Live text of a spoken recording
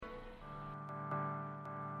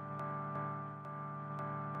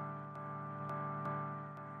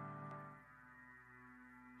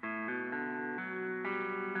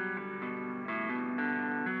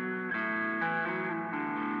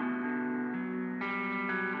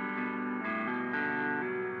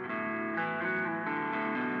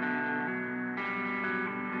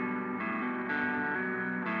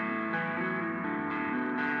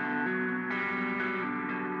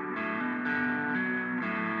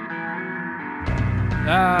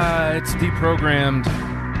It's deprogrammed.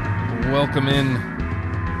 Welcome in.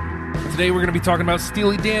 Today we're going to be talking about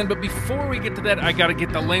Steely Dan, but before we get to that, I got to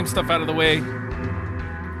get the lame stuff out of the way.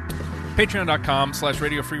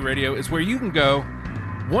 Patreon.com/Radio Free Radio is where you can go.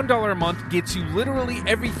 $1 a month gets you literally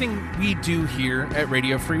everything we do here at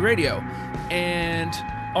Radio Free Radio. And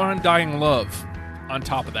undying love on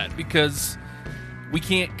top of that, because we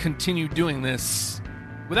can't continue doing this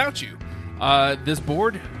without you. This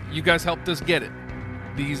board, you guys helped us get it.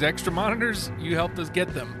 These extra monitors, you helped us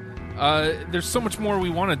get them. There's so much more we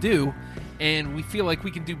want to do, and we feel like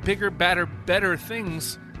we can do bigger, better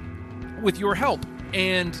things with your help.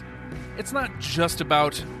 And it's not just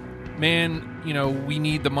about, man, we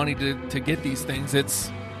need the money to get these things.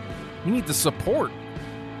 It's, we need the support,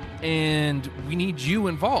 and we need you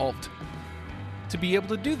involved to be able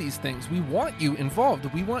to do these things. We want you involved.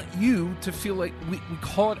 We want you to feel like we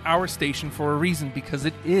call it our station for a reason, because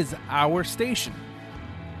it is our station.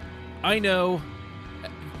 I know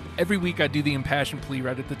every week I do the impassioned plea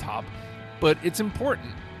right at the top, but it's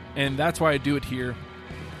important, and that's why I do it here.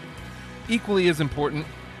 Equally as important,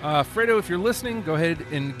 Fredo, if you're listening, go ahead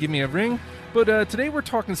and give me a ring. But today we're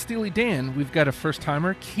talking Steely Dan. We've got a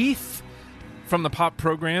first-timer, Keith, from the Pop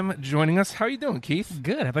program, joining us. How you doing, Keith?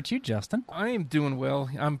 Good. How about you, Justin? I am doing well.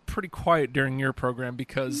 I'm pretty quiet during your program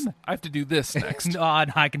because I have to do this next.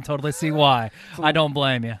 I can totally see why. I don't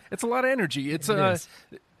blame you. It's a lot of energy. It's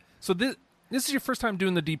So this is your first time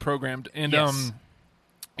doing the deprogrammed, and yes.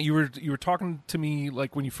 You were talking to me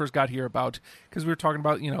like when you first got here about, because we were talking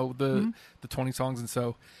about the 20 songs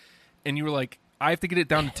and you were like, I have to get it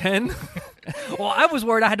down to 10. Well, I was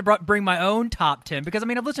worried I had to bring my own top 10 because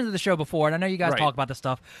I've listened to the show before and I know you guys talk about this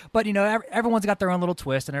stuff, but everyone's got their own little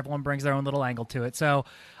twist and everyone brings their own little angle to it. So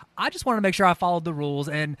I just wanted to make sure I followed the rules,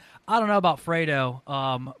 and I don't know about Fredo,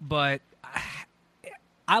 but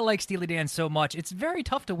I like Steely Dan so much. It's very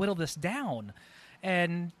tough to whittle this down.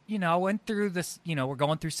 And, I went through this, we're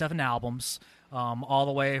going through 7 albums, all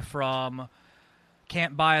the way from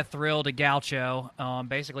Can't Buy a Thrill to Gaucho,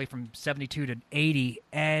 basically from 72 to 80,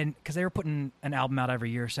 and because they were putting an album out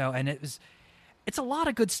every year or so, and it's a lot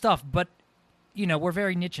of good stuff, but, we're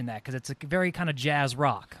very niche in that because it's a very kind of jazz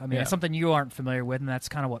rock. It's something you aren't familiar with, and that's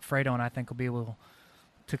kind of what Fredo and I think will be able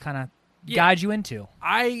to kind of guide you into.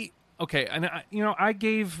 Okay, and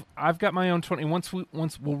I've got my own 20. Once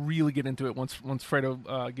we'll really get into it. Once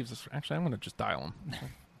Fredo gives us. Actually, I'm going to just dial him.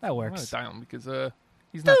 That works. I'm going to dial him because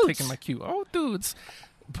he's not taking my cue. Oh, dudes!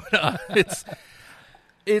 But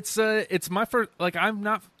it's my first. Like, I'm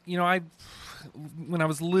not. When I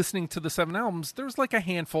was listening to the 7 albums, there was like a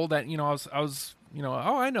handful that I was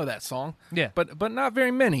oh, I know that song. Yeah. But not very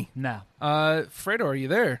many. No. Fredo, are you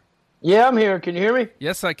there? Yeah, I'm here. Can you hear me?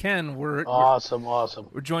 Yes, I can. Awesome.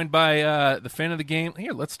 We're joined by the fan of the game.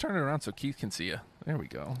 Here, let's turn it around so Keith can see you. There we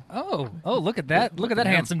go. Oh, look at that. Look at that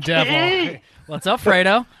handsome devil. What's up,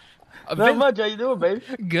 Fredo? Not much. How you doing, baby?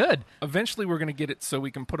 Good. Eventually, we're going to get it so we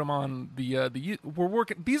can put them on the we're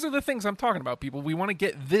working. These are the things I'm talking about, people. We want to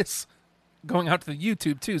get this going out to the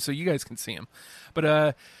YouTube, too, so you guys can see them.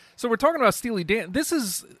 But, so we're talking about Steely Dan. This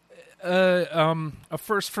is a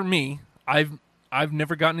first for me. I've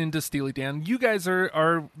never gotten into Steely Dan. You guys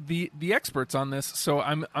are the experts on this, so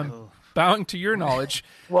I'm bowing to your knowledge.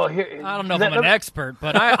 Well, here, I don't know if I'm an expert,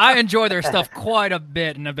 but I enjoy their stuff quite a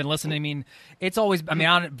bit, and I've been listening. It's always.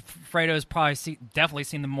 Fredo's probably definitely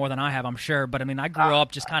seen them more than I have, I'm sure. But I grew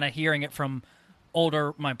up just kind of hearing it from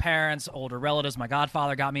my parents, older relatives. My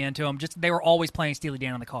godfather got me into them. Just they were always playing Steely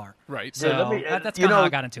Dan in the car. Right. So that's kind of how I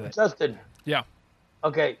got into it. Justin. Yeah.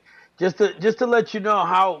 Okay. Just to let you know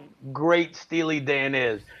how great Steely Dan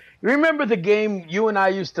is. You remember the game you and I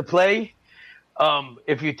used to play?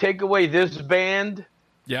 If you take away this band,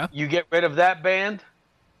 you get rid of that band.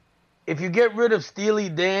 If you get rid of Steely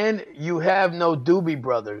Dan, you have no Doobie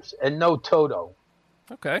Brothers and no Toto.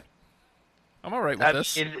 Okay. I'm all right with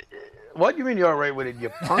this. What do you mean you're all right with it, you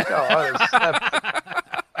punk?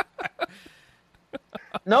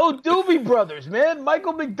 No Doobie Brothers, man.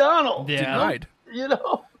 Michael McDonald. Yeah. Denied.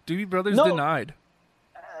 Doobie Brothers denied.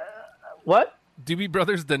 What? Doobie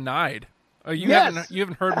Brothers denied. You Yes.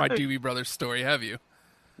 haven't heard my Doobie Brothers story, have you?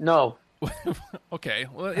 No. Okay.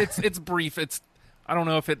 Well, it's brief. I don't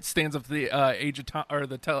know if it stands up to the age of time or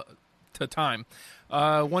to time.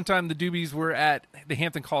 One time the Doobies were at the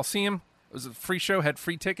Hampton Coliseum. It was a free show, had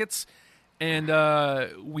free tickets, and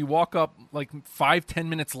we walk up like 5-10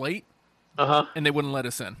 minutes late, and they wouldn't let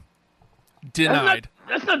us in. Denied.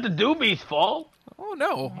 That's not the Doobies' fault. Oh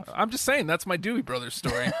no, I'm just saying that's my Dewey Brothers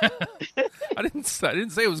story. I didn't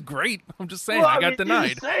say it was great. I'm just saying I got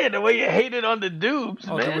denied. You're saying the way you hated on the Dupes,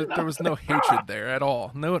 man. There was no hatred there at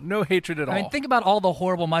all. No hatred at all. I mean, think about all the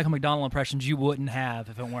horrible Michael McDonald impressions you wouldn't have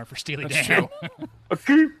if it weren't for Steely Dan. True. I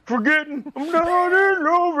keep forgetting I'm not in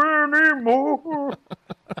love anymore.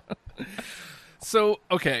 So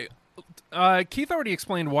okay, Keith already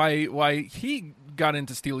explained why he got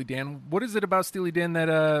into Steely Dan. What is it about Steely Dan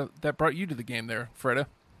that brought you to the game there, Freda?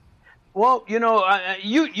 Well, you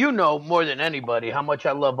know more than anybody how much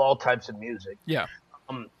I love all types of music. Yeah.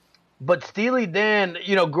 But Steely Dan,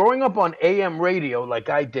 growing up on AM radio like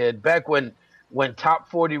I did back when Top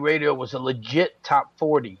 40 radio was a legit Top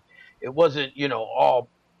 40, it wasn't all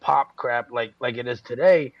pop crap like it is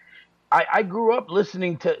today. I grew up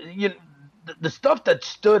listening to the stuff that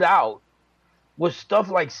stood out was stuff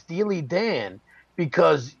like Steely Dan,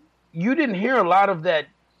 because you didn't hear a lot of that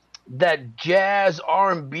jazz,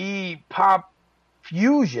 R&B, pop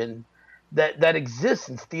fusion that exists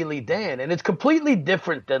in Steely Dan, and it's completely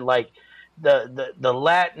different than like the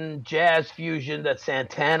Latin jazz fusion that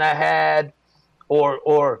Santana had,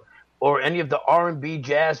 or any of the R&B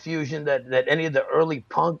jazz fusion that any of the early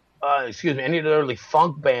any of the early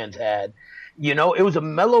funk bands had. It was a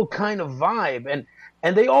mellow kind of vibe,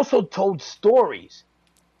 and they also told stories.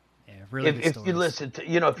 Really if you listen to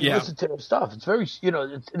listen to their stuff, it's very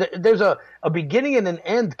there's a beginning and an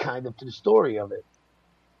end kind of to the story of it.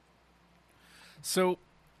 So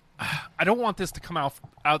I don't want this to come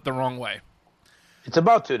out the wrong way. It's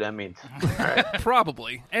about to. That means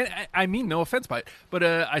probably, and I mean no offense by it, but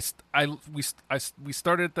we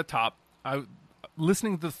started at the top.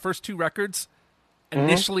 Listening to the first two records.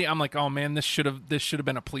 Initially, I'm like, oh man, this should have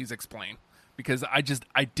been a Please Explain, because I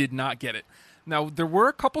did not get it. Now, there were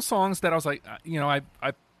a couple songs that I was like, I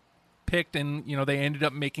picked, and, they ended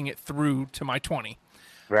up making it through to my 20.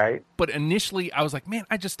 Right. But initially, I was like, man,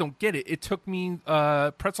 I just don't get it. It took me,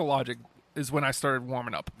 Pretzel Logic is when I started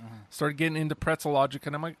warming up. Mm-hmm. Started getting into Pretzel Logic,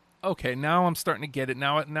 and I'm like, okay, now I'm starting to get it.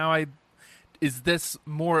 Now is this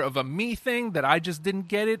more of a me thing that I just didn't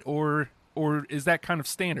get it, or is that kind of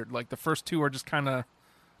standard? Like, the first two are just kind of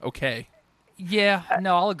okay. Yeah,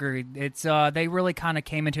 no, I'll agree. It's they really kind of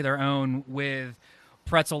came into their own with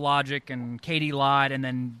Pretzel Logic and Katy Lied, and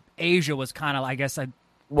then Asia was kind of, I guess,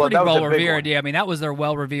 pretty well revered. Yeah, I mean, that was their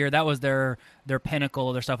well revered. That was their pinnacle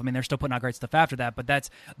of their stuff. I mean, they're still putting out great stuff after that, but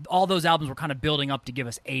that's all those albums were kind of building up to give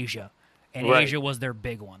us Asia, and right. Asia was their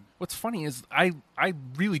big one. What's funny is I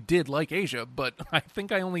really did like Asia, but I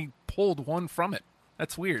think I only pulled one from it.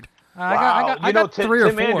 That's weird. Wow. I got 3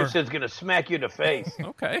 or 4. Tim Anderson's going to smack you in the face.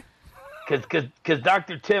 Okay. Because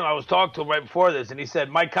Dr. Tim, I was talking to him right before this, and he said,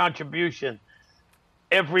 my contribution,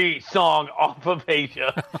 every song off of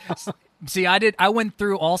Asia. See, I went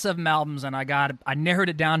through all 7 albums, and I narrowed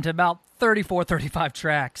it down to about 34, 35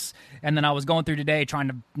 tracks, and then I was going through today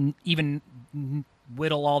trying to even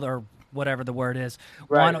whittle all their whatever the word is,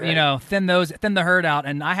 right. Thin the herd out,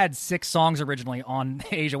 and I had 6 songs originally on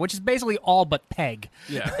Asia, which is basically all but Peg.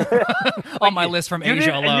 Yeah, on my list from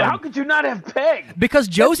Asia alone. How could you not have Peg? Because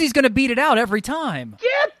Josie's going to beat it out every time.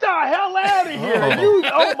 Get the hell out of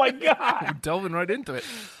here! Oh my God, we're delving right into it.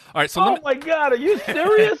 All right, so my God, are you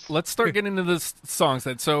serious? Let's start getting into the songs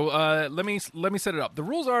then. So let me set it up. The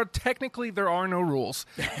rules are technically there are no rules.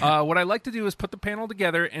 What I like to do is put the panel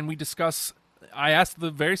together and we discuss. I asked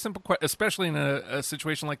the very simple question, especially in a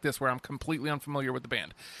situation like this where I'm completely unfamiliar with the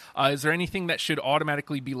band. Is there anything that should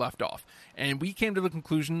automatically be left off? And we came to the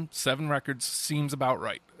conclusion 7 records seems about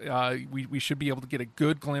right. We should be able to get a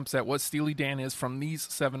good glimpse at what Steely Dan is from these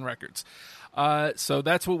 7 records. So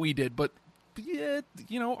that's what we did. But, yeah,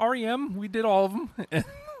 REM, we did all of them.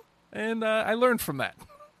 And I learned from that.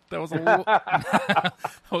 That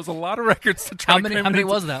was a lot of records to try. How many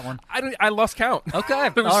was that one? I lost count. Okay,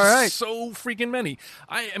 there was all right. So freaking many.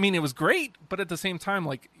 I mean, it was great, but at the same time,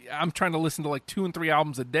 like I'm trying to listen to like 2 and 3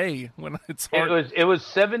 albums a day when it's hard. It was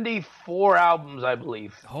 74 albums, I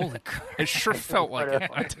believe. Holy crap! It sure felt like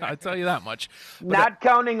it. I tell you that much. But not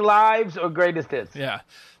counting lives or greatest hits. Yeah.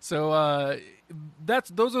 So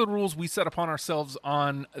those are the rules we set upon ourselves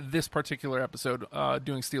on this particular episode,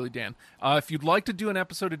 doing Steely Dan. If you'd like to do an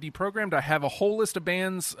episode of Deprogrammed, I have a whole list of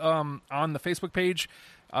bands on the Facebook page.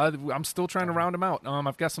 I'm still trying to round them out.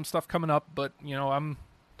 I've got some stuff coming up, but I'm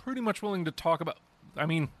pretty much willing to talk about. I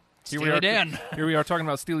mean, Steely Dan. Here we are talking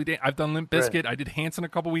about Steely Dan. I've done Limp Bizkit. Right. I did Hanson a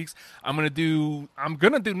couple weeks. I'm gonna do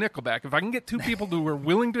Nickelback. If I can get 2 people who are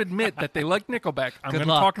willing to admit that they like Nickelback, I'm gonna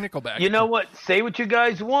talk Nickelback. You know what? Say what you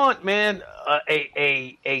guys want, man.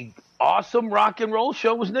 A awesome rock and roll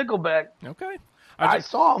show was Nickelback. Okay. I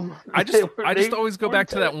saw them. I just always go back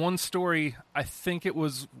to that one story. I think it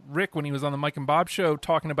was Rick when he was on the Mike and Bob show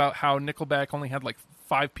talking about how Nickelback only had like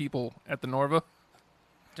 5 people at the Norva.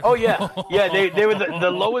 Oh yeah, they were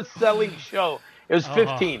the lowest selling show. It was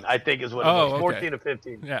 15, I think, is what it was. 14 or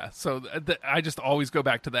 15. Yeah, so I just always go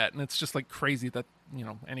back to that, and it's just like crazy that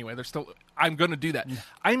Anyway, they're still. I'm going to do that.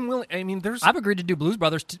 I'm willing. I mean, I've agreed to do Blues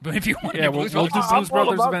Brothers if you want. Yeah, we'll do Blues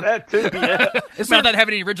Brothers event. That too. Yeah. It's not that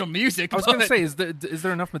having any original music. I was going to say, is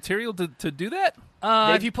there enough material to do that?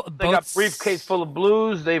 If you put they got Briefcase Full of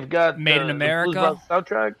Blues. They've got Made in America Blues Brothers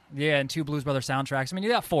soundtrack. Yeah, and 2 Blues Brothers soundtracks. I mean,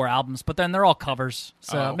 you got 4 albums, but then they're all covers.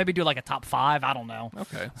 So maybe do like a top 5. I don't know.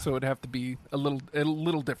 Okay, so it'd have to be a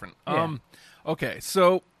little different. Yeah. Okay,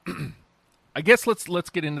 so I guess let's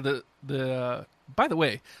get into the. By the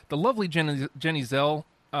way, the lovely Jenny Zell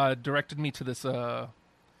directed me to this other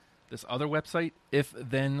website. If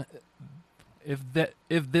this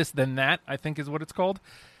then that, I think is what it's called.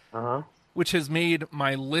 Which has made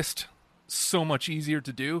my list so much easier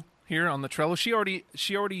to do here on the Trello. She already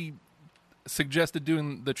suggested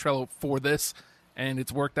doing the Trello for this, and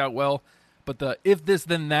it's worked out well. But the if this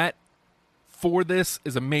then that for this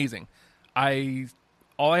is amazing.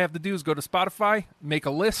 All I have to do is go to Spotify, make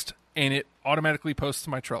a list, and it automatically posts to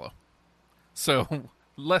my Trello. So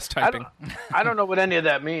less typing. I don't know what any of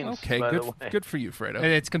that means. Okay, good for you, Fredo.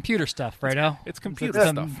 It's computer stuff, Fredo. It's computer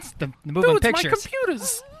stuff. It's the moving pictures. It's my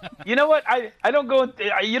computers. You know what? I don't go.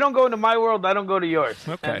 You don't go into my world. I don't go to yours.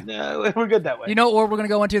 Okay, and, we're good that way. You know what we're going to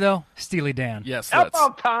go into though? Steely Dan. Yes.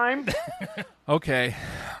 About time. Okay.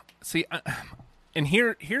 See, and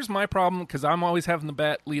here's my problem because I'm always having the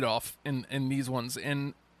bat lead off in these ones,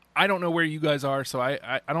 and I don't know where you guys are, so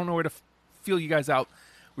I don't know where to feel you guys out.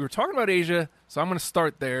 We were talking about Asia, so I'm going to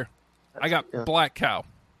start there. I got Black Cow.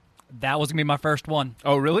 That was going to be my first one.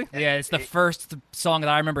 Oh, really? Yeah, it's the first song that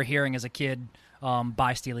I remember hearing as a kid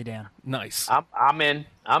by Steely Dan. Nice. I'm in.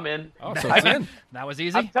 Oh, so it's in. That was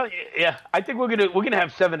easy? I'm telling you, yeah. I think we're gonna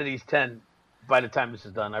have 7 of these 10 by the time this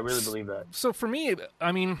is done. I really believe that. So for me,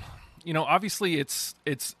 I mean, obviously it's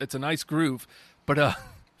a nice groove, but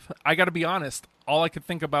I got to be honest. All I could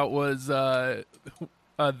think about was the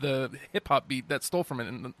hip hop beat that stole from it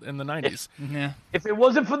in the 90s. Yeah. If it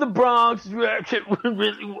wasn't for the Bronx,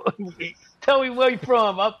 tell me where you're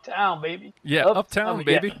from. Uptown, baby. Yeah, Uptown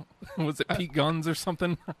baby. Yeah. Was it Pete Guns or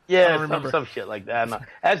something? Yeah, I don't remember. Some shit like that.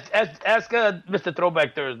 Ask Mr.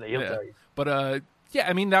 Throwback Thursday. He'll tell you. But yeah,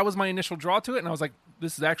 I mean that was my initial draw to it, and I was like,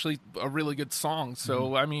 this is actually a really good song.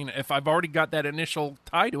 So I mean, if I've already got that initial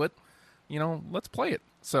tie to it, let's play it.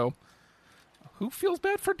 So. Who feels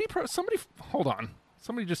bad for Deep Throat? Somebody, hold on.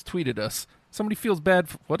 Somebody just tweeted us. Somebody feels bad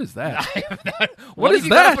for, what is that? What is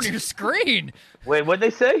that? Up on your screen? Wait, what'd they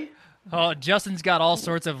say? Oh, Justin's got all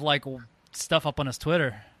sorts of stuff up on his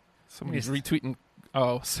Twitter. Somebody's retweeting.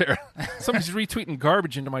 Oh, Sarah. Somebody's retweeting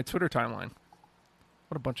garbage into my Twitter timeline.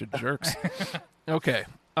 What a bunch of jerks. Okay.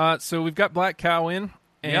 So we've got Black Cow in,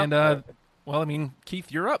 and well, I mean,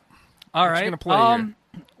 Keith, you're up. All right. What you gonna play here?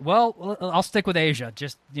 Well, I'll stick with Asia,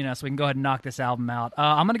 just so we can go ahead and knock this album out.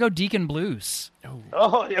 I'm gonna go Deacon Blues.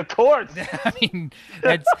 Oh, of course. I mean,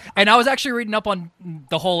 and I was actually reading up on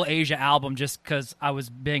the whole Asia album just because I was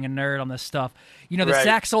being a nerd on this stuff. The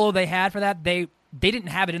sax solo they had for that, they didn't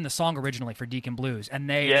have it in the song originally for Deacon Blues, and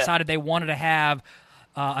they decided they wanted to have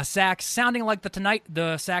a sax sounding like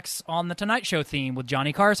the sax on the Tonight Show theme with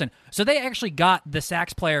Johnny Carson. So they actually got the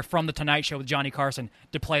sax player from the Tonight Show with Johnny Carson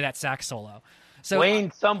to play that sax solo. So,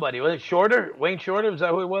 Wayne somebody. Was it Shorter? Wayne Shorter? Was that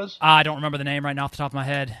who it was? I don't remember the name right now off the top of my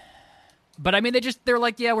head. But, I mean, they're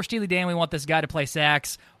like, yeah, we're Steely Dan. We want this guy to play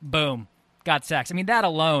sax. Boom. Got sax. I mean, that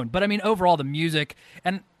alone. But, I mean, overall, the music.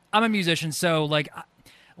 And I'm a musician, so,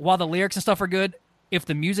 while the lyrics and stuff are good, if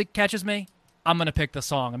the music catches me, I'm going to pick the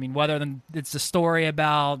song. I mean, whether it's a story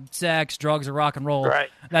about sex, drugs, or rock and roll,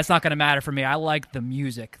 that's not going to matter for me. I like the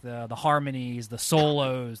music, the harmonies, the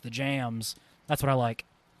solos, the jams. That's what I like.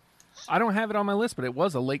 I don't have it on my list, but it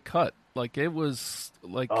was a late cut. It was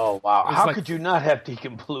like... Oh, wow. How could you not have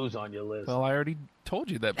Deacon Blues on your list? Well, I already told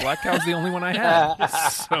you that Black Cow's the only one I had.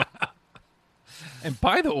 So. And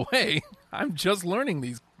by the way, I'm just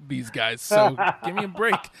learning these guys, so give me a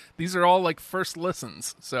break. These are all first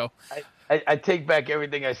listens, so... I take back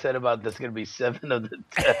everything I said about this. Going to be 7 of the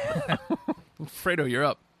 10. Fredo, you're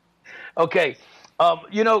up. Okay.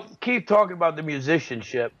 Keith talking about the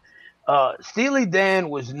musicianship. Steely Dan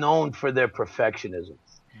was known for their perfectionism.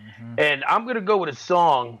 Mm-hmm. And I'm going to go with a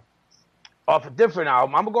song off a different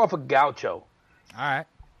album. I'm going to go off of Gaucho. All right.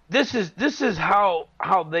 This is how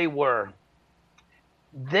they were.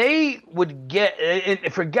 They would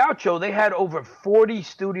get, for Gaucho, they had over 40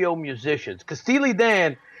 studio musicians. Because Steely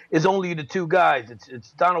Dan, is only the two guys.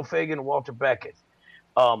 It's Donald Fagen and Walter Beckett.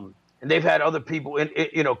 And they've had other people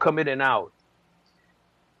come in and out.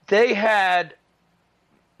 They had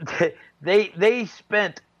they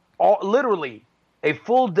spent literally a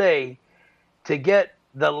full day to get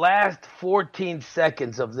the last 14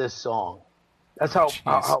 seconds of this song. That's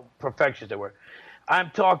how perfectionist they were.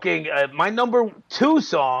 I'm talking my number 2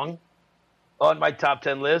 song on my top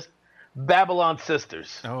 10 list, Babylon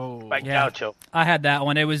Sisters by Gaucho. I had that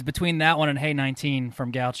one. It was between that one and Hey 19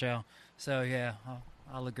 from Gaucho. So, yeah,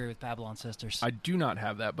 I'll agree with Babylon Sisters. I do not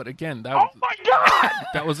have that, but again, that oh my God!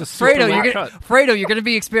 That was a super cut. Fredo, you're going to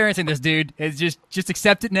be experiencing this, dude. It's just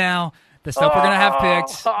accept it now. The stuff we're going to have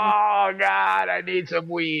picked. Oh, God, I need some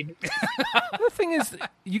weed. The thing is,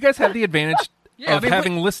 you guys have the advantage of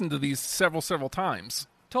having listened to these several times.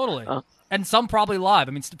 Totally. And some probably live.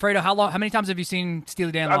 I mean, Fredo, how many times have you seen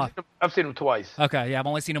Steely Dan live? I've seen him twice. Okay, yeah, I've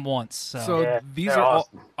only seen him once. So these are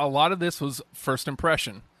awesome. A lot of this was first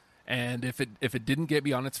impression. And if it didn't get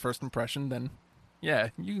beyond its first impression, then, yeah,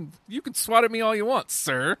 you can swat at me all you want,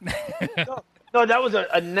 sir. No, that was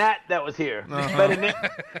a gnat that was here. By the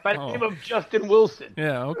name of Justin Wilson.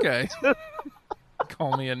 Yeah, okay.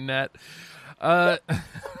 Call me a gnat. Well,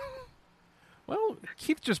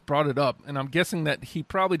 Keith just brought it up, and I'm guessing that he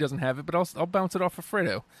probably doesn't have it, but I'll bounce it off of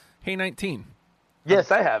Fredo. Hey 19.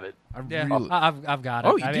 Yes, I have it. I've got it.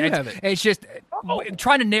 Oh, you do have it. It's just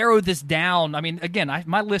trying to narrow this down. I mean, again,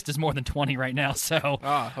 my list is more than 20 right now, so okay.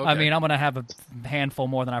 I mean, I'm going to have a handful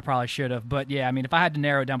more than I probably should have. But yeah, I mean, if I had to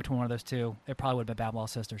narrow it down between one of those two, it probably would have been Babylon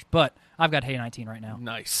Sisters. But I've got Hey 19 right now.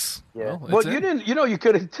 Nice. Yeah. Well, you didn't. You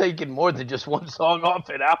could have taken more than just one song off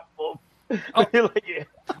an album. Oh.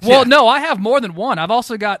 Well, no, I have more than one. I've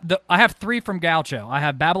also got I have 3 from Gaucho. I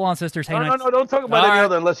have Babylon Sisters. Hey, no, don't talk about any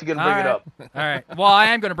other unless you're going to bring it up. All right. Well, I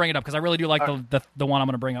am going to bring it up because I really do like the one I'm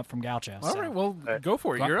going to bring up from Gaucho. All right. Well, go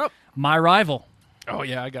for it. You're up. My Rival. Oh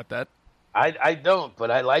yeah, I got that. I don't, but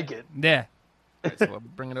I like it. Yeah. Right, so I'll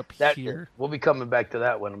bring it up here. We'll be coming back to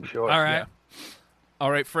that one, I'm sure. All right. Yeah.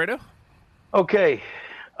 All right, Fredo. Okay.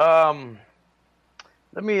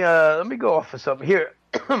 Let me go off of something here.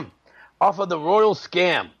 Off of the Royal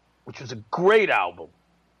Scam, which was a great album.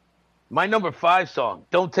 My number 5 song,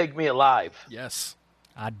 Don't Take Me Alive. Yes.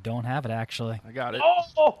 I don't have it, actually. I got it.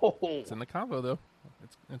 Oh! It's in the combo, though.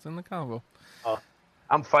 It's in the combo.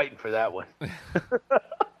 I'm fighting for that one.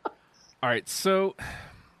 All right, so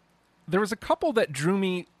there was a couple that drew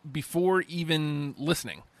me before even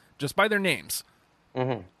listening, just by their names.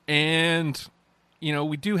 Mm-hmm. And,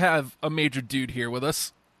 we do have a major dude here with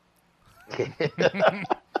us.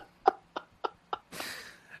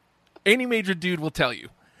 Any major dude will tell you.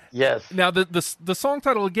 Yes. Now, the song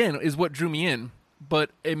title, again, is what drew me in, but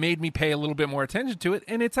it made me pay a little bit more attention to it,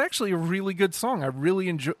 and it's actually a really good song. I really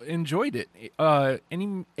enjoyed it.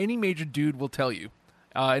 Any major dude will tell you.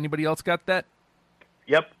 Anybody else got that?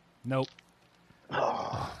 Yep. Nope.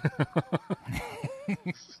 Oh.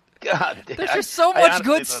 God damn. There's just so much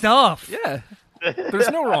good stuff. Yeah. There's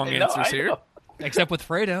no wrong answers here. Except with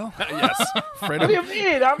Fredo. Yes. Fredo. What do you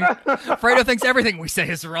mean? I'm not... Fredo thinks everything we say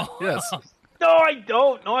is wrong. Yes. No, I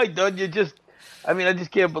don't. I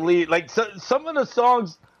just can't believe. Like, some of the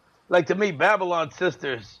songs, like, to me, Babylon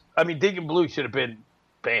Sisters, Deacon Blue should have been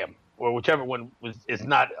Bam, or whichever one is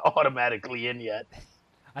not automatically in yet.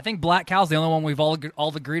 I think Black Cow's the only one we've all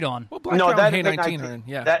agreed on. Well, Black Cow and Hey 19 are in.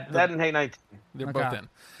 Yeah. That and Hey 19. They're both in.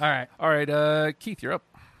 All right, Keith, you're up.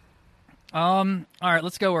 All right,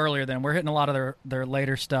 let's go earlier then. We're hitting a lot of their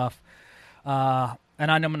later stuff. And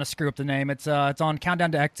I know I'm going to screw up the name. It's on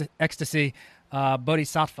Countdown to Ecstasy,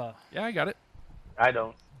 Bodhisattva. Yeah, I got it. I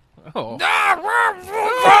don't. Oh. Dude!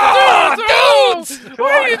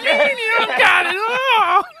 What do you mean you don't got it?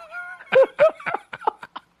 Oh.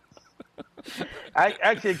 I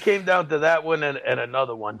actually came down to that one and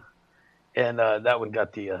another one. And that one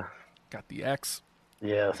got the... Got the X.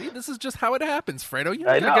 Yeah. See, this is just how it happens, Fredo. You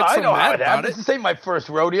I don't get so mad about it. This ain't my first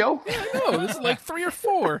rodeo. Yeah, I know. This is like 3 or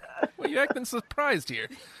 4. Well, you acting surprised here.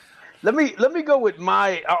 Let me go with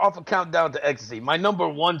my off a Countdown to Ecstasy. My number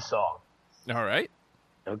 1 song. All right.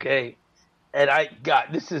 Okay. And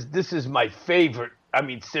this is my favorite.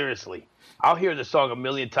 Seriously. I'll hear the song a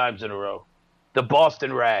million times in a row. The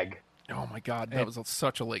Boston Rag. Oh my God, that was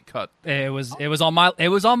such a late cut. It was on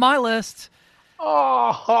my list.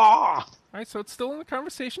 Oh. All right, so it's still in the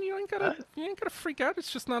conversation. You ain't gotta freak out.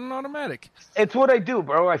 It's just not an automatic. It's what I do,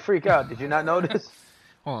 bro. I freak out. Did you not notice?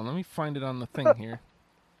 Hold on, let me find it on the thing here.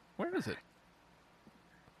 Where is it?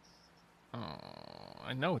 Oh,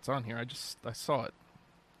 I know it's on here. I saw it.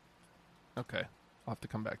 Okay, I'll have to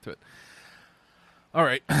come back to it. All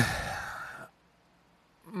right.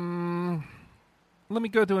 let me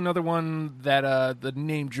go to another one that the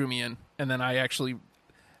name drew me in, and then I actually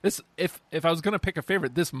this if I was going to pick a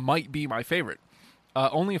favorite, this might be my favorite.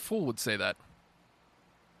 Only a fool would say that.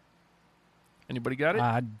 Anybody got it?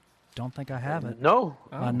 I don't think I have it. No.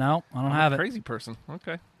 No, I don't have it. Crazy person.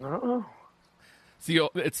 Okay. Uh-oh.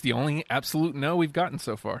 It's the only absolute no we've gotten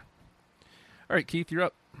so far. All right, Keith, you're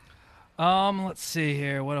up. Let's see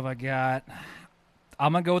here. What have I got?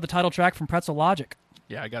 I'm gonna go with the title track from Pretzel Logic.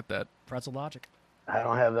 Yeah, I got that. Pretzel Logic. I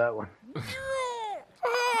don't have that one. Where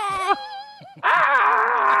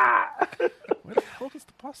the hell is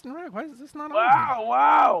the Boston Rag? Why is this not on?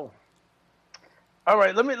 Wow. All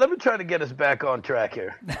right, let me try to get us back on track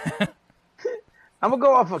here. I'm gonna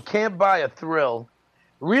go off of "Can't Buy a Thrill,"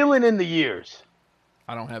 "Reeling in the Years."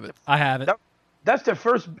 I don't have it. I have it. That was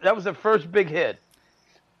the first big hit.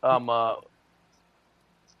 Off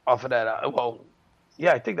of that. Well,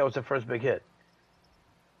 yeah, I think that was the first big hit.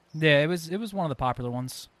 Yeah, it was one of the popular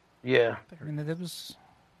ones. Yeah. I mean,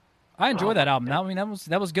 I enjoyed that album.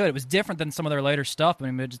 That was good. It was different than some of their later stuff.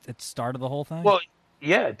 I mean, it started the whole thing. Well,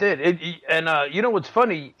 yeah, it did. And you know what's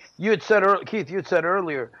funny? Keith, you had said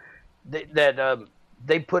earlier that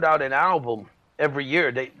they put out an album every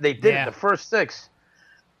year. They did it. The first 6.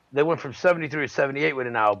 They went from 73 to 78 with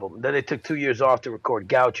an album. Then they took 2 years off to record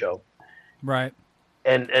Gaucho. Right.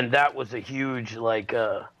 And that was a huge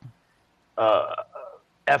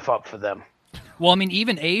F up for them. Well, I mean,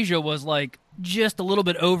 even Asia was like just a little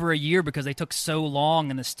bit over a year because they took so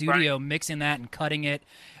long in the studio mixing that and cutting it.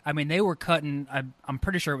 I mean, they were cutting, I'm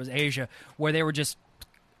pretty sure it was Asia, where they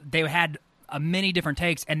had many different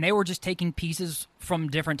takes, and they were just taking pieces from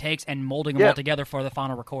different takes and molding them all together for the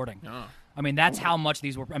final recording. Oh. I mean, that's how much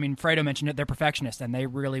these were. I mean, Fredo mentioned it, they're perfectionists, and they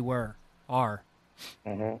really are.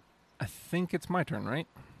 Mm-hmm. I think it's my turn, right?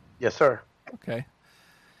 Yes, sir. Okay.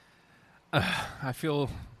 I feel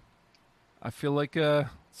like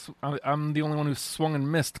I'm the only one who's swung and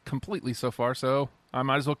missed completely so far, so I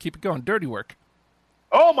might as well keep it going. Dirty Work.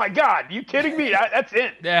 Oh, my God. You kidding me? That's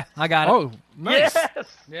it. Yeah, I got it. Oh, nice. Yes.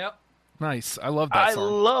 Yep. Nice. I love that song. I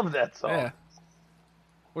love that song. Yeah.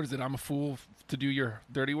 What is it? I'm a fool to do your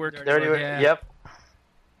dirty work? Dirty Work, yeah. Yep.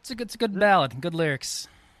 It's a good ballad, good lyrics.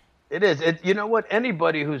 It is. You know what?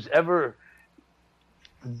 Anybody who's ever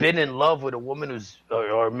been in love with a woman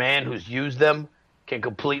or a man who's used them can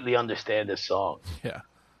completely understand this song. Yeah.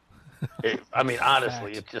 I mean,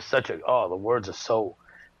 honestly, it's just such the words are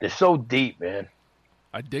they're so deep, man.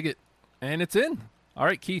 I dig it. And it's in. All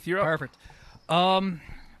right, Keith, you're up. Perfect.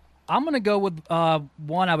 I'm going to go with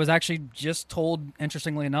one I was actually just told,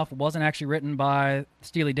 interestingly enough, wasn't actually written by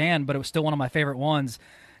Steely Dan, but it was still one of my favorite ones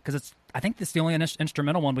because I think it's the only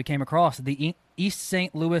instrumental one we came across, the East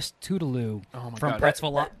St. Louis Tootaloo from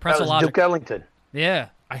Pretzel Logic. Duke Ellington. Yeah.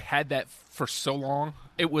 I had that for so long.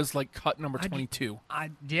 It was like cut number 22.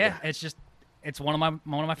 It's one of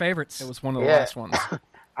my favorites. It was one of the last ones.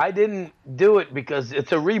 I didn't do it because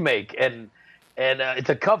it's a remake and it's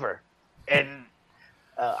a cover, and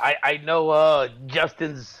I know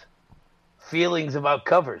Justin's feelings about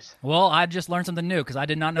covers. Well, I just learned something new because I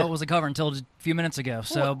did not know it was a cover until just a few minutes ago.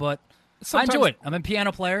 So, but I enjoy it. I'm a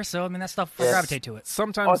piano player, so I mean that stuff. I gravitate to it.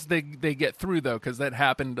 Sometimes they get through though, because that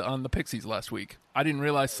happened on the Pixies last week. I didn't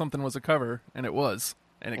realize something was a cover, and it was,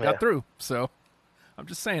 and it got through. So, I'm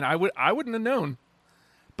just saying, I wouldn't have known,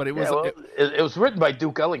 but it was. It was written by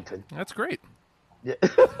Duke Ellington. That's great. Yeah.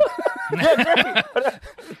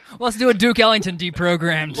 Let's do a Duke Ellington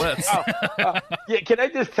deprogrammed. Can I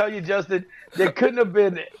just tell you, Justin, there couldn't have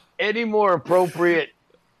been any more appropriate.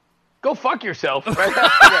 Go fuck yourself.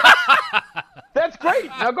 Right? That's great.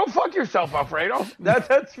 Now go fuck yourself, Alfredo.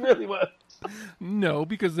 That's really what. No,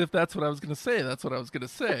 because if that's what I was going to say, that's what I was going to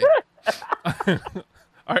say.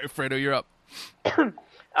 All right, Fredo, you're up.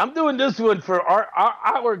 I'm doing this one for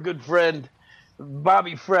our good friend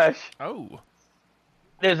Bobby Fresh. Oh.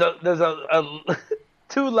 There's a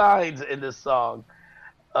 2 lines in this song,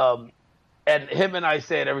 and him and I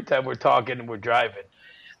say it every time we're talking and we're driving.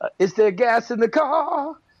 Is there gas in the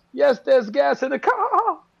car? Yes, there's gas in the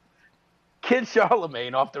car. Kid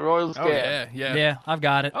Charlemagne off the Royal Scam. Oh, yeah. I've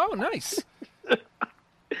got it. Oh, nice.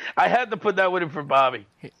 I had to put that one in for Bobby.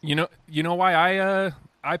 You know why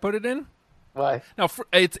I put it in? Why? No,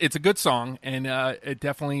 it's a good song, and it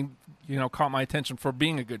definitely caught my attention for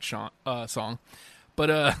being a good song.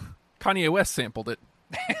 But Kanye West sampled it.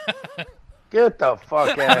 Get the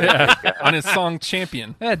fuck out of here. On his song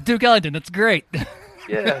Champion. Yeah, Duke Ellington, that's great.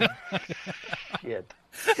 Yeah. Shit.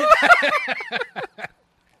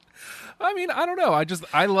 I mean, I don't know.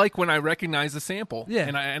 I like when I recognize the sample. Yeah.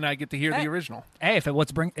 And I get to hear the original. Hey, if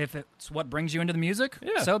it's what brings you into the music,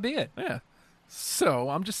 so be it. Yeah. So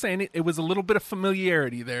I'm just saying it was a little bit of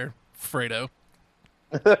familiarity there, Fredo.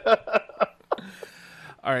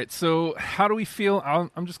 All right, so how do we feel?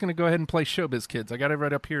 I'm just going to go ahead and play Showbiz Kids. I got it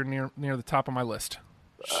right up here near the top of my list.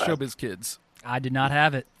 Showbiz Kids. I did not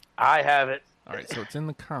have it. I have it. All right, so it's in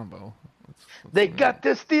the combo. They got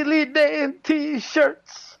the Steely Dan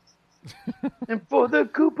T-shirts. And for the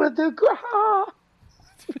Cooper de Gras.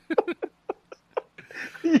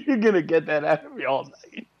 You're going to get that out of me all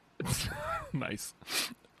night. Nice.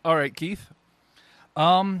 All right, Keith.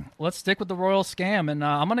 Let's stick with the Royal Scam, and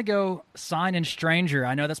I'm gonna go Sign and Stranger.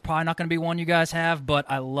 I know that's probably not gonna be one you guys have, but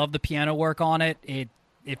I love the piano work on it.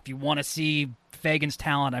 If you want to see Fagen's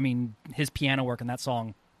talent, I mean, his piano work in that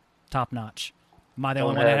song, top notch. Am I the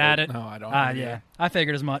only one that had it? No, I don't. Yeah, I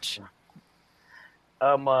figured as much.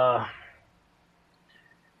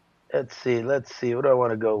 Let's see. What do I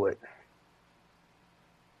want to go with?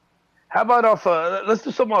 How about off? Let's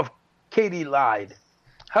do some off Katie Lied.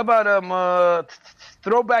 How about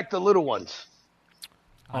throw back the Little Ones?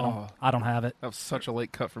 I don't have it. That was such a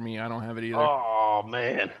late cut for me. I don't have it either. Oh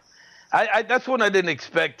man, I that's one I didn't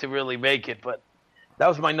expect to really make it, but that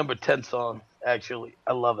was my number 10 song. Actually,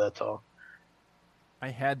 I love that song. I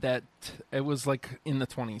had that. It was like in the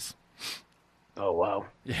 20s. Oh wow.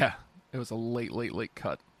 Yeah, it was a late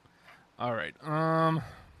cut. All right. I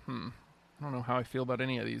don't know how I feel about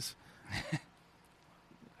any of these.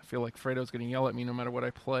 I feel like Fredo's going to yell at me no matter what I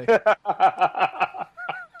play. How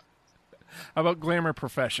about Glamour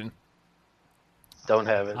Profession? Don't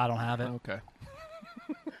have it. I don't have it. Okay.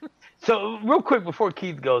 So real quick before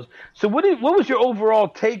Keith goes, so what was your overall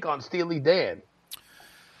take on Steely Dan?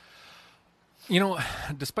 You know,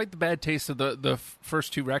 despite the bad taste of the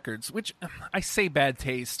first two records, which I say bad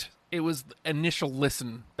taste, it was initial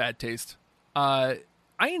listen bad taste. I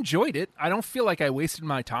enjoyed it. I don't feel like I wasted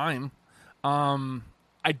my time.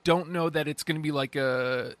 I don't know that it's going to be like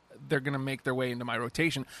they're going to make their way into my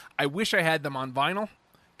rotation. I wish I had them on vinyl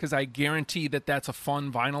because I guarantee that that's a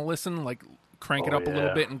fun vinyl listen. Like crank it up a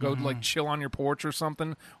little bit and go like chill on your porch or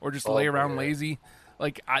something, or just lay around lazy.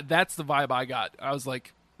 Like that's the vibe I got. I was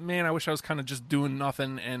like, man, I wish I was kind of just doing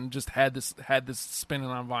nothing and just had this spinning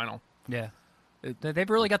on vinyl. Yeah, they've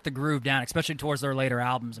really got the groove down, especially towards their later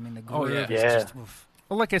albums. I mean, the groove is just. Oof.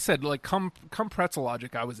 Well, like I said, like come Pretzel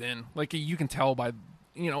Logic, I was in. Like you can tell by,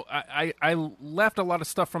 you know, I left a lot of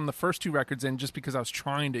stuff from the first two records in just because I was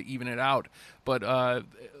trying to even it out. But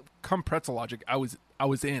come Pretzel Logic, I was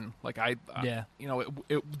in. Like I you know,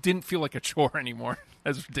 it didn't feel like a chore anymore.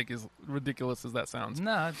 As ridiculous as that sounds.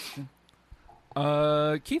 No.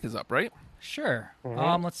 Keith is up, right? Sure.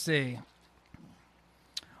 Let's see.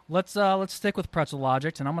 Let's stick with Pretzel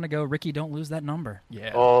Logic, and I'm gonna go Ricky. Don't lose that number.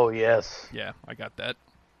 Yeah. Oh yes. Yeah, I got that.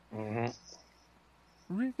 Mm-hmm.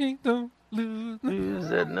 Ricky, don't lose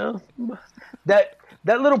that number. That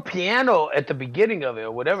little piano at the beginning of it,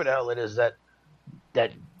 or whatever the hell it is, that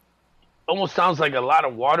almost sounds like a lot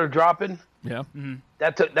of water dropping. Yeah. Mm-hmm.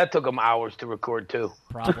 That took them hours to record too.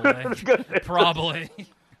 Probably. Probably.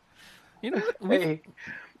 You know,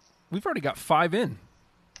 we've already got 5 in.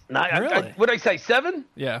 Really? What did I say? 7?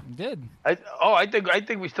 Yeah, you did. I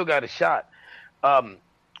think we still got a shot.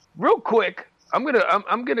 Real quick, I'm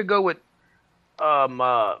gonna go with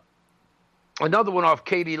another one off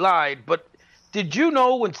Katie Lied. But did you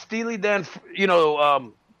know when Steely Dan,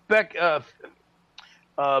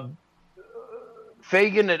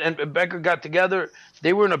 Fagen and Becker got together,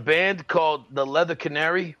 they were in a band called the Leather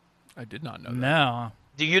Canary? I did not know that. No.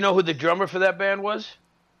 Do you know who the drummer for that band was?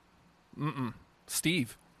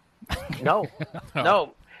 Steve. No.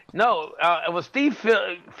 Well, Steve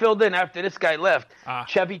filled in after this guy left.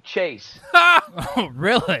 Chevy Chase. Oh,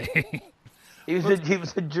 really? He was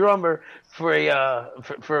a drummer for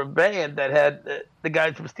a band that had the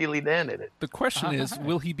guys from Steely Dan in it. The question is,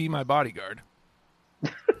 will he be my bodyguard?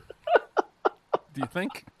 Do you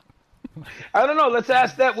think? I don't know. Let's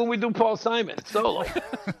ask that when we do Paul Simon solo.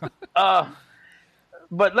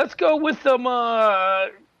 But let's go with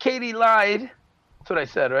Katie Lied. That's what I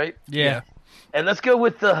said, right? Yeah. And let's go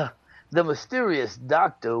with the mysterious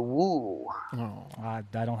Dr. Wu. Oh, I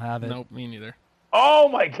don't have it. Nope, me neither. Oh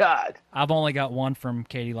my God! I've only got one from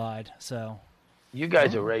Katie Lied, so. You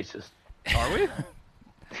guys are racist. Are we?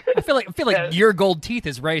 I feel like your gold teeth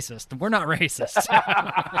is racist. We're not racist.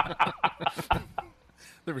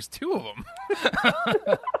 There was 2 of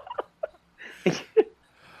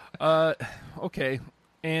them. Okay,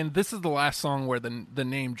 and this is the last song where the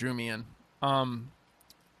name drew me in.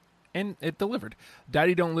 And it delivered.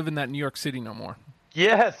 Daddy Don't Live in That New York City No More.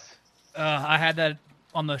 Yes. I had that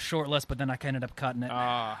on the short list, but then I ended up cutting it.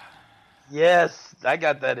 Yes, I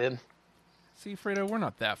got that in. See, Fredo, we're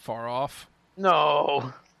not that far off.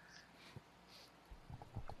 No.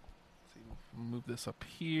 Move this up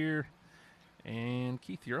here. And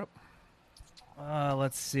Keith, you're up.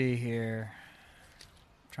 Let's see here.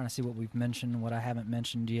 I'm trying to see what we've mentioned, what I haven't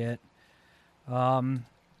mentioned yet. I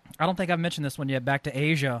don't think I've mentioned this one yet. Back to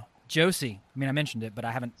Asia. Josie. I mean, I mentioned it, but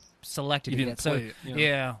I haven't selected it yet. So,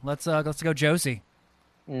 yeah, let's go Josie.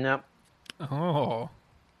 Nope. Oh.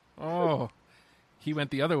 He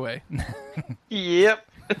went the other way. Yep.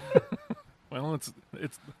 Well,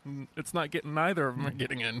 it's not getting neither of them are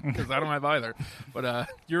getting in because I don't have either. But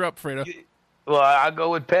you're up, Fredo. Well, I'll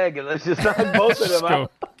go with Peg and let's just knock both of them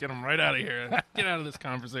out. Get them right out of here. Get out of this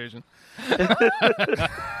conversation.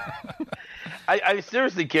 I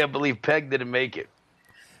seriously can't believe Peg didn't make it.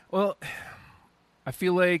 Well, I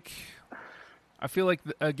feel like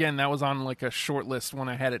again that was on like a short list when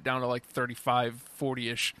I had it down to like 35,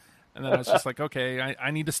 40-ish. And then I was just like, okay,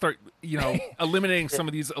 I need to start, eliminating some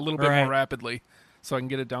of these a little bit more rapidly so I can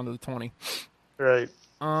get it down to the 20. Right.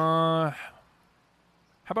 How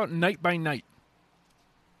about Night by Night?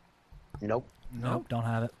 Nope. Don't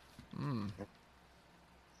have it.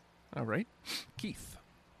 All right. Keith.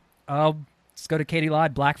 Let's go to Katie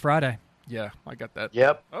Lyde, Black Friday. Yeah, I got that.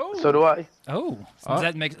 Yep. Oh. So do I. Oh. So does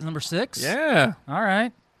that make it number 6? Yeah. All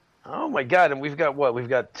right. Oh, my God. And we've got what? We've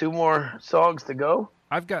got 2 more songs to go?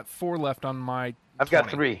 I've got 4 left on my 20. I've got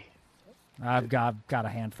 3. I've got a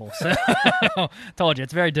handful. So told you,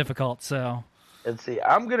 it's very difficult. So let's see.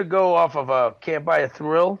 I'm going to go off of Can't Buy a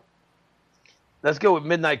Thrill. Let's go with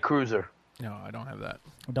Midnight Cruiser. No, I don't have that.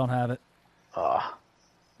 I don't have it.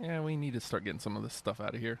 Yeah, we need to start getting some of this stuff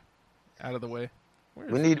out of here. Out of the way.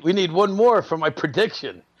 We need one more for my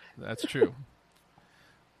prediction. That's true.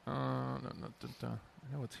 No, I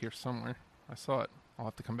know it's here somewhere. I saw it. I'll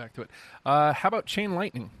have to come back to it. How about Chain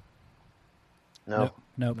Lightning? No.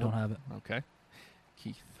 Nope, don't have it. Okay.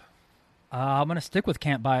 Keith. I'm going to stick with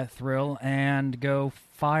Can't Buy a Thrill and go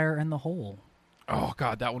Fire in the Hole. Oh,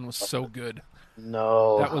 God, that one was so good.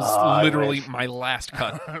 No. That was literally my last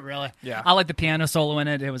cut. Really? Yeah. I like the piano solo in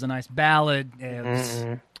it. It was a nice ballad. It was...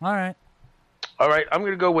 All right. All right, I'm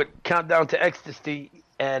going to go with Countdown to Ecstasy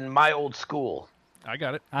and My Old School. I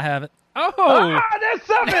got it. I have it. Oh! That's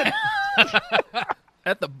 7!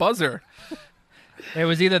 At the buzzer. It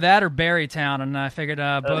was either that or Berrytown, and I figured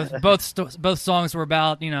both songs were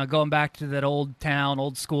about going back to that old town,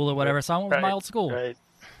 old school, or whatever. So I went with My Old School. Right.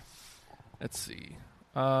 Let's see.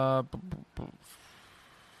 Fredo,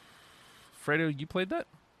 you played that?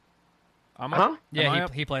 Yeah,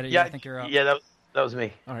 he played it. Yeah, I think you're up. Yeah, that was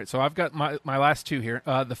me. All right, so I've got my last 2 here.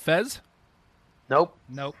 The Fez? Nope.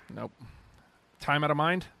 Time Out of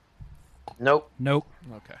Mind? Nope.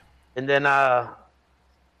 Okay. And then,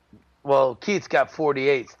 Keith's got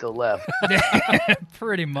 48 still left.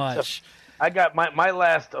 Pretty much. So I got my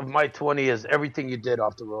last of my 20 is Everything You Did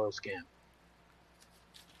off the Royal Scam.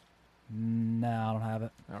 No, I don't have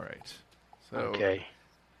it. All right. So, okay.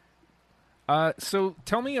 So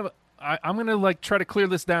tell me, I'm going to try to clear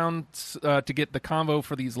this down to get the convo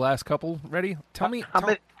for these last couple ready. Tell me. How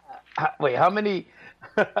many?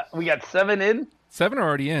 We got 7 in? 7 are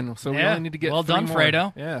already in, so we only need to get 3 done, more.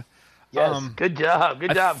 Fredo. Yeah. Yes, good job.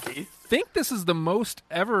 Good job, Keith. I think this is the most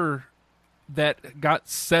ever that got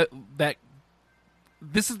set that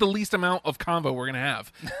this is the least amount of convo we're going to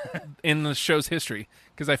have in the show's history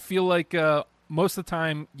because I feel like most of the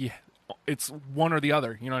time it's one or the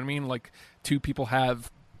other, you know what I mean? Like 2 people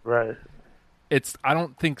have right. I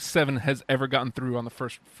don't think 7 has ever gotten through on the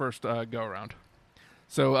first go around.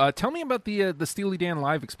 So tell me about the Steely Dan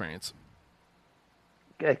live experience.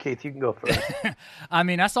 Yeah, Keith, you can go first. I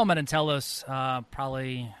mean, I saw them at Antelos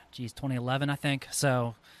probably, 2011, I think.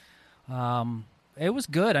 So it was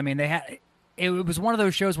good. I mean, it was one of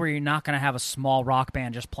those shows where you're not going to have a small rock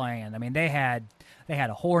band just playing. I mean, they had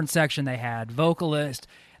a horn section, they had vocalist,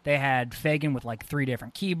 they had Fagen with 3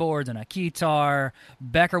 different keyboards and a guitar.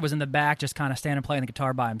 Becker was in the back just kind of standing playing the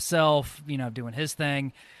guitar by himself, doing his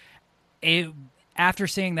thing. After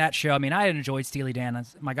seeing that show, I mean, I had enjoyed Steely Dan.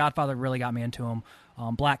 My godfather really got me into him.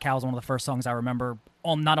 Black Cow was one of the first songs I remember,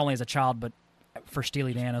 not only as a child, but for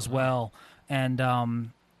Steely Dan as well. And, I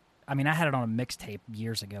mean, I had it on a mixtape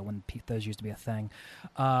years ago when those used to be a thing.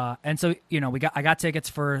 And so, I got tickets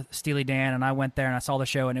for Steely Dan, and I went there and I saw the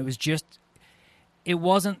show, and it was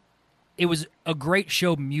a great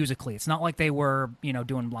show musically. It's not like they were,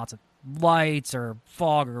 doing lots of lights or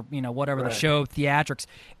fog or whatever the show theatrics.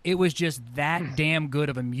 It was just that damn good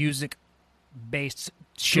of a music based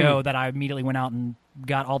show that I immediately went out and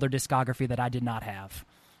got all their discography that I did not have.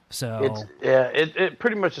 So it's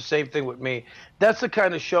pretty much the same thing with me. That's the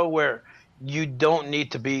kind of show where you don't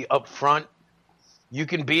need to be upfront You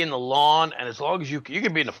can be in the lawn, and as long as you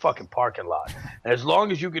can be in the fucking parking lot, and as long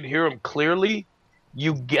as you can hear them clearly,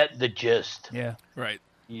 you get the gist. Yeah, right.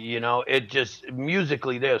 You know, it just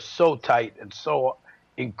musically they're so tight and so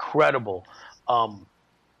incredible, and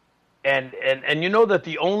you know that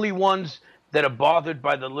the only ones that are bothered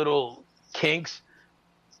by the little kinks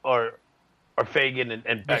are Fagan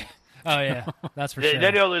and Beck. Oh yeah, that's for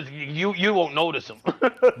sure. You won't notice them.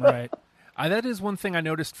 Right. That is one thing I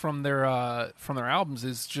noticed from their albums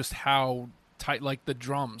is just how tight, like the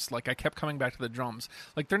drums. Like I kept coming back to the drums.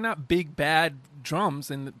 Like they're not big bad drums,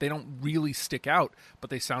 and they don't really stick out, but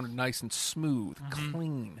they sounded nice and smooth,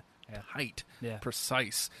 clean, tight,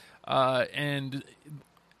 precise. And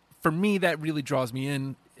for me, that really draws me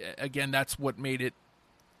in. Again, that's what made it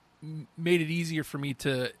easier for me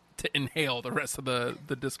to inhale the rest of the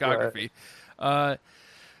discography. Right.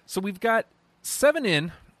 So we've got 7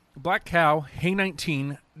 in. Black Cow, Hey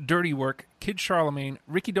 19, Dirty Work, Kid Charlemagne,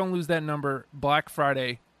 Ricky Don't Lose That Number, Black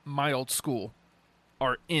Friday, My Old School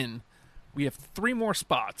are in. We have 3 more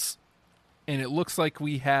spots, and it looks like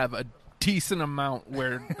we have a decent amount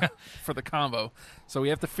for the combo. So we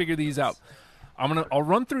have to figure these out. I'll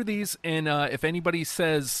run through these, and if anybody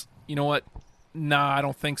says, you know what, nah, I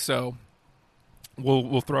don't think so,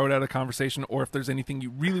 we'll throw it out of conversation. Or if there's anything you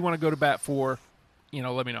really want to go to bat for,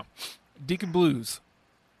 let me know. Deacon Blues.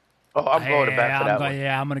 Oh, I'm going to bat for that one.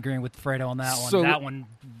 Yeah, I'm going to agree with Fredo on that one. That one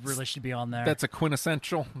really should be on there. That's a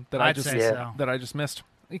quintessential that I'd say so. That I just missed.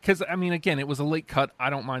 Because, I mean, again, it was a late cut. I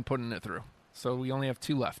don't mind putting it through. So we only have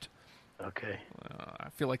 2 left. Okay. I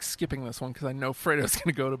feel like skipping this one because I know Fredo's going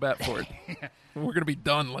to go to bat for it. We're going to be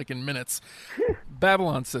done like in minutes.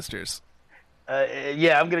 Babylon Sisters.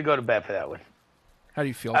 Yeah, I'm going to go to bat for that one. How do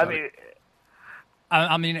you feel about it?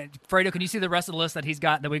 I mean, Fredo, can you see the rest of the list that he's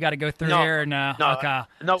got that we got to go through here? No. Okay.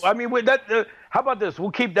 No, I mean, with that. How about this?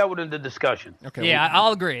 We'll keep that one in the discussion. Okay. Yeah,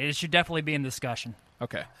 I'll agree. It should definitely be in discussion.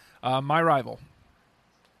 Okay. My Rival.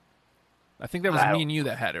 I think that was me and you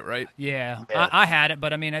that had it, right? Yeah. I had it,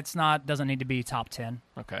 but I mean, doesn't need to be top 10.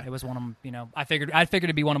 Okay. It was one of I figured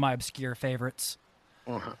it'd be one of my obscure favorites.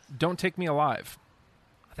 Don't Take Me Alive.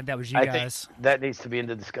 I think that was you guys. Think that needs to be in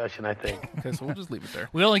the discussion, I think. Okay, so we'll just leave it there.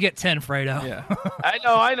 We only get 10, Fredo. Yeah. I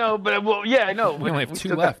know, but I know. We only have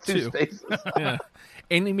 2 left, too. Yeah.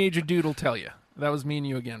 Any Major Dude will tell you. That was me and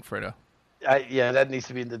you again, Fredo. That needs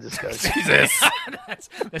to be in the discussion. Jesus.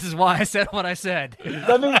 This is why I said what I said.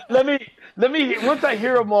 Let me. Once I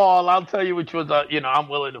hear them all, I'll tell you which ones I'm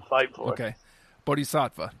willing to fight for. Okay.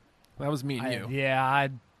 Bodhisattva. That was me and you.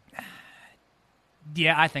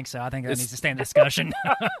 Yeah, I think so. I think that needs to stay in the discussion.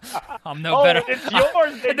 I'm no better. It's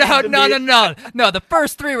yours. No. The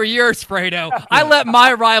first 3 were yours, Fredo. I let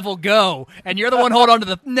My Rival go, and you're the one holding on to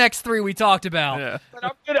the next 3 we talked about. Yeah.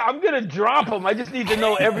 But I'm gonna drop them. I just need to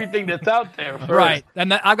know everything that's out there first. Right,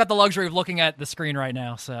 and I've got the luxury of looking at the screen right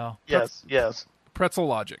now. So yes. Pretzel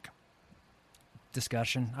Logic.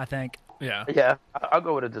 Discussion, I think. Yeah. I'll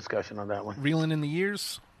go with a discussion on that one. Reeling in the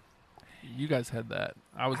Years. You guys had that.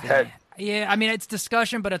 I was. Yeah, I mean it's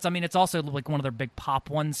discussion, but it's also like one of their big pop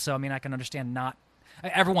ones. So I mean I can understand not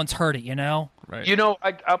everyone's heard it, Right.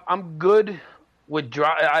 I'm good with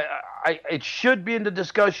it should be in the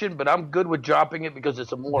discussion, but I'm good with dropping it because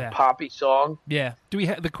it's a more poppy song. Yeah.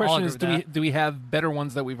 The question is, do we have better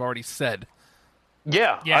ones that we've already said?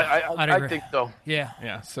 Yeah. I think so. Yeah.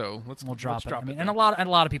 Yeah. So we'll drop it. I mean, and a lot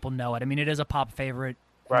of people know it. I mean, it is a pop favorite.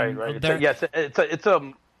 Right. It's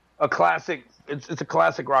a classic. It's a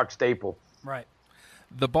classic rock staple. Right.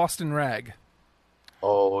 The Boston Rag.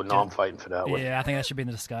 Oh no, I'm fighting for that one. Yeah, I think that should be in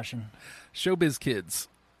the discussion. Showbiz Kids.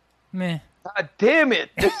 Meh. God damn it!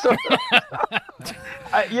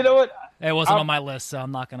 You know what? It wasn't on my list, so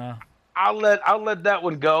I'm not gonna. I'll let that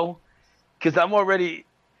one go, because I'm already.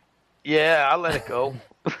 Yeah, I'll let it go.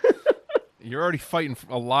 You're already fighting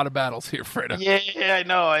a lot of battles here, Fredo. Yeah,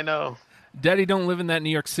 I know. Daddy Don't Live in That New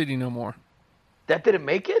York City No More. That didn't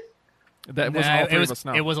make it? That wasn't all 3 of us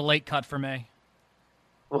now. It was a late cut for me.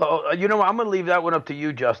 Well, you know what? I'm going to leave that one up to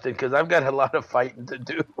you, Justin, because I've got a lot of fighting to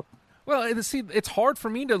do. Well, see, it's hard for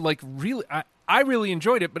me to really. I really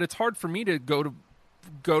enjoyed it, but it's hard for me to go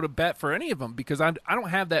to bat for any of them because I don't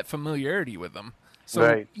have that familiarity with them. So,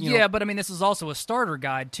 right. But I mean, this is also a starter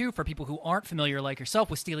guide too for people who aren't familiar like yourself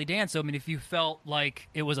with Steely Dan. So I mean, if you felt like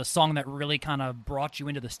it was a song that really kind of brought you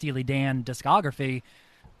into the Steely Dan discography,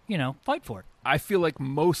 fight for it. I feel like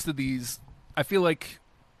most of these,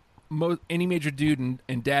 Any Major Dude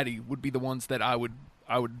and Daddy would be the ones that I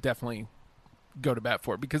would definitely go to bat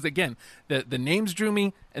for because again, the names drew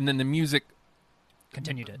me and then the music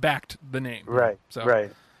continued it, backed the name. Right. So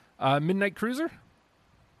right. Midnight Cruiser.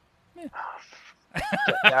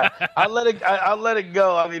 I'll let it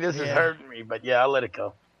go. I mean, this is hurting me, but yeah, I'll let it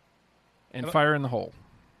go. And Fire in the Hole.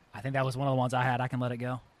 I think that was one of the ones I had. I can let it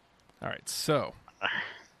go. All right, so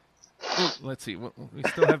let's see. We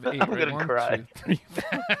still have 8. I'm gonna cry. 2, 3,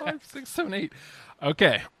 4, 5, 6, 7, 8.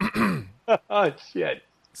 Okay. Oh shit.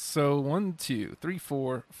 So 1, 2, 3,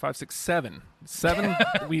 4, 5, 6, 7. 7.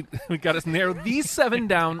 we got to narrow these 7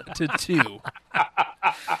 down to 2.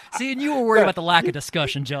 See, and you were worried about the lack of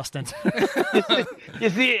discussion, Justin. You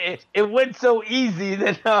see, it went so easy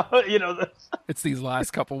that you know. It's these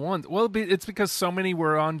last couple ones. Well, it's because so many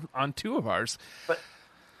were on 2 of ours. But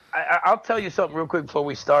I'll tell you something real quick before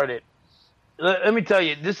we start it. Let me tell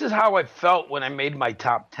you, this is how I felt when I made my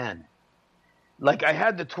top 10. Like, I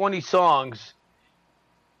had the 20 songs,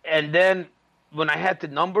 and then when I had to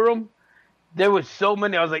number them, there was so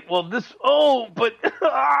many. I was like, well,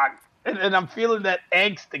 and I'm feeling that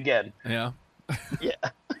angst again. Yeah. Yeah.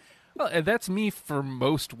 Well, that's me for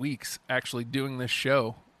most weeks, actually, doing this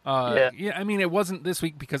show. Yeah, I mean, it wasn't this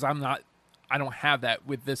week because I don't have that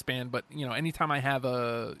with this band, but, you know, anytime I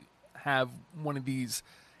have one of these,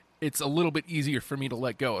 it's a little bit easier for me to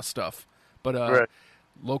let go of stuff. But right.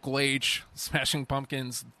 Local H, Smashing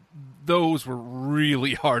Pumpkins, those were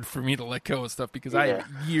really hard for me to let go of stuff because I had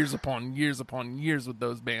years upon years upon years with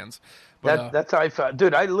those bands. But, that's how I felt.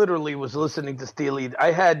 Dude, I literally was listening to Steely.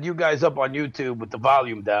 I had you guys up on YouTube with the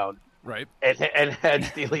volume down. Right. And had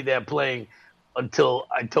Steely Dan playing until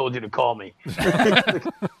I told you to call me.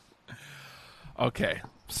 Okay.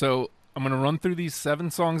 So I'm going to run through these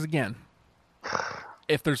 7 songs again.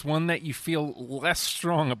 If there's one that you feel less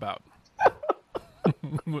strong about,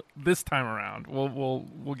 this time around,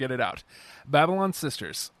 we'll get it out. Babylon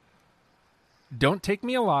Sisters, Don't Take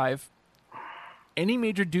Me Alive, Any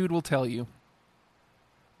Major Dude Will Tell You,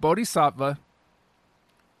 Bodhisattva,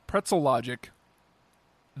 Pretzel Logic,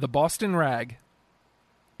 The Boston Rag,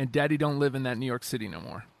 and Daddy Don't Live in That New York City No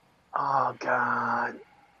More. Oh God!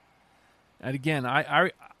 And again,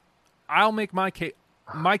 I'll make my case.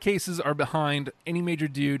 My cases are behind Any Major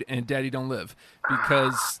Dude and Daddy Don't Live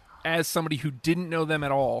because as somebody who didn't know them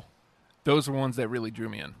at all, those were ones that really drew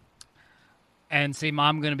me in. And see,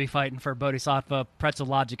 I'm going to be fighting for Bodhisattva, Pretzel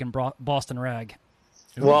Logic, and Boston Rag.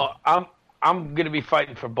 Well, I'm going to be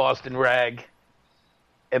fighting for Boston Rag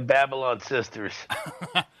and Babylon Sisters.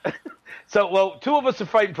 So, 2 of us are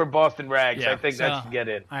fighting for Boston Rag, so I think that should get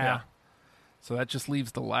in. Yeah. So that just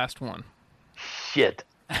leaves the last one. Shit.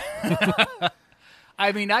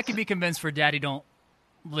 I mean, I could be convinced for Daddy Don't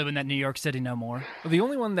Live in That New York City No More. Well, the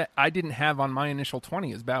only one that I didn't have on my initial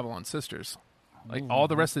 20 is Babylon Sisters. Like, all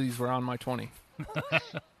the rest of these were on my 20.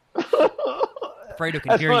 Fredo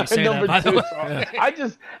can hear you say that, by the way.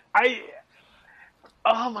 Yeah.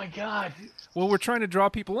 Oh, my God. Well, we're trying to draw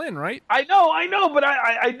people in, right? I know, but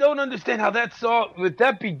I don't understand how that song, with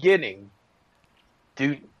that beginning,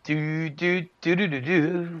 do, do, do, do, do, do,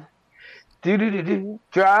 do. Do-do-do-do.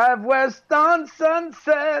 Drive west on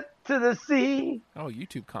Sunset to the sea. Oh,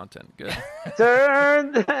 YouTube content. Good.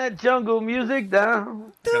 Turn that jungle music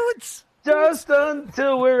down. Dudes. Just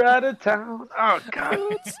until we're out of town. Oh, God.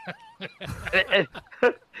 and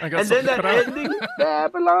then that ending,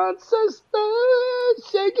 Babylon Sisters,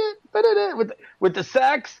 shake it, with the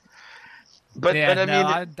sax. But I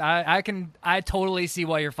mean, I totally see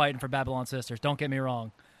why you're fighting for Babylon Sisters. Don't get me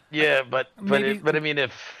wrong. Yeah, but I mean,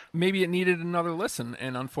 if maybe it needed another listen,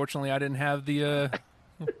 and unfortunately, I didn't have the,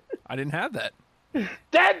 I didn't have that.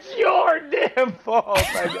 That's your damn fault.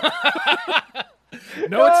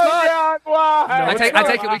 No, it's not. God, why? I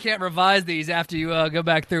take it we can't revise these after you go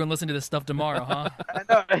back through and listen to this stuff tomorrow, huh? I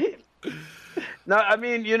know, right? No, I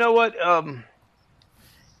mean, you know what?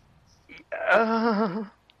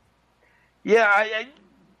 Yeah,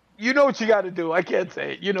 you know what you got to do. I can't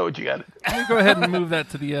say it. You know what you got to do. Let me go ahead and move that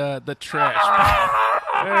to the trash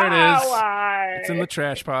pile. There it is. Why? It's in the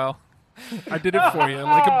trash pile. I did it for you,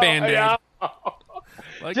 like a Band-Aid.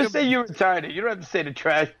 Just say you retired it. You don't have to say the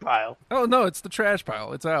trash pile. Oh, no, it's the trash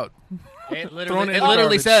pile. It's out. It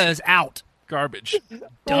literally says out. Garbage.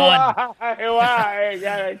 Done.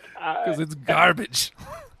 Why? Because it's garbage.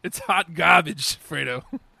 It's hot garbage, Fredo.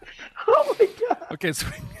 Oh, my God. Okay, so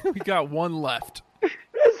we got one left.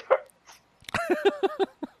 This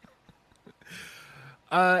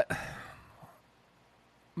hurts.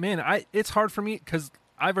 Man, it's hard for me because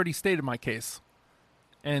I've already stated my case.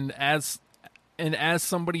 And as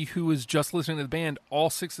somebody who is just listening to the band, all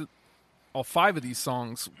 5 of these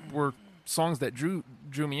songs were songs that drew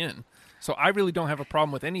me in. So I really don't have a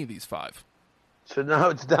problem with any of these 5. So now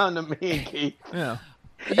it's down to me, Keith. Yeah.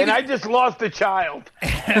 And I just lost a child.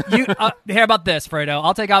 Hear about this, Fredo.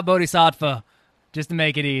 I'll take out Bodhisattva just to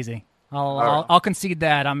make it easy. I'll concede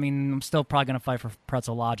that. I mean, I'm still probably going to fight for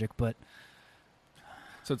Pretzel Logic, but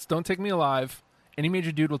so it's Don't Take Me Alive. Any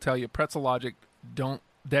major dude will tell you Pretzel Logic.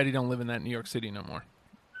 Daddy don't live in that New York City no more.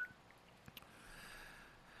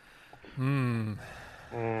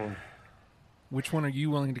 Which one are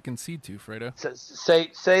you willing to concede to, Fredo?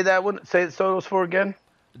 Say that one. Say those four again.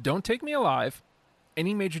 Don't Take Me Alive.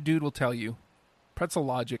 Any major dude will tell you Pretzel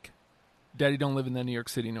Logic. Daddy don't live in that New York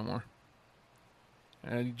City no more.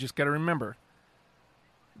 And you just got to remember,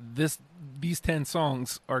 these 10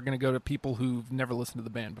 songs are going to go to people who've never listened to the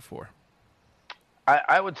band before.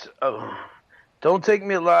 I would. Don't Take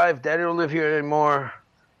Me Alive. Daddy don't live here anymore.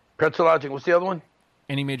 Pretzel Logic. What's the other one?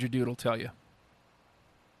 Any major dude will tell you.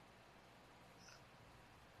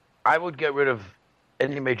 I would get rid of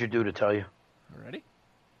Any Major Dude to tell you. Ready?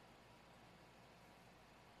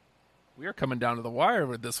 We are coming down to the wire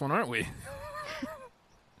with this one, aren't we?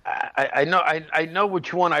 I know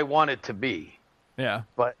which one I want it to be. Yeah.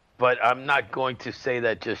 But I'm not going to say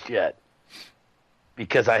that just yet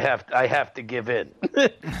because I have to give in.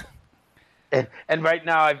 and right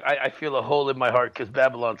now I feel a hole in my heart because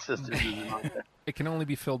Babylon Sisters is on there. It can only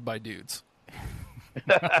be filled by dudes.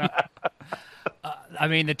 I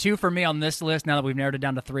mean, the two for me on this list, now that we've narrowed it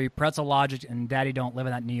down to 3, Pretzel Logic and Daddy Don't Live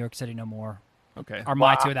in That New York City No More. Okay. Are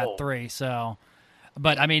my two of that 3. So,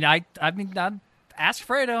 but I mean, I ask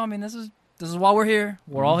Fredo. I mean, this is why we're here.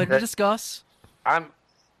 We're all here to discuss.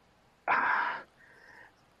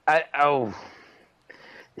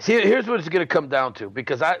 Here's what it's going to come down to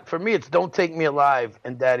because for me it's Don't Take Me Alive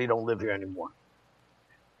and Daddy Don't Live Here Anymore.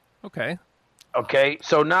 Okay,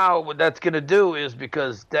 so now what that's going to do is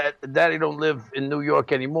because Daddy Don't Live in New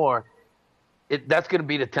York Anymore, that's going to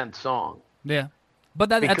be the 10th song. Yeah, but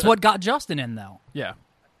that's what got Justin in, though. Yeah.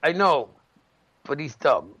 I know, but he's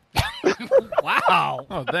dumb. Wow.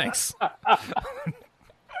 Oh, thanks.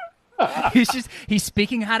 He's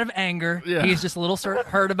speaking out of anger. Yeah. He's just a little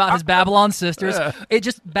hurt about his Babylon Sisters. Yeah.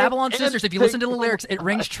 Babylon Sisters, if you listen to the lyrics, it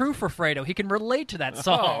rings true for Fredo. He can relate to that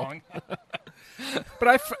song. Oh.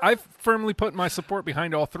 But I've firmly put my support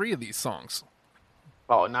behind all 3 of these songs.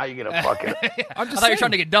 Oh, now you're going to fuck it. I thought you were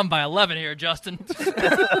trying to get done by 11 here, Justin.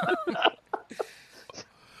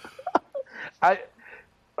 I'm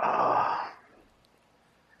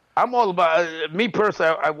all about me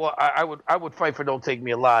personally. I would fight for Don't Take Me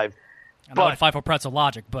Alive. I'd fight for Pretzel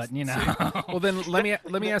Logic, but you know. Well, then let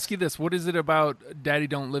me ask you this: what is it about Daddy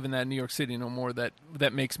Don't Live in That New York City No More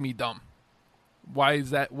that makes me dumb? Why is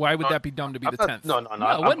that? Why would that be dumb to be the 10th? No.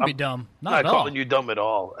 It wouldn't be dumb. Not at all. I'm not calling you dumb at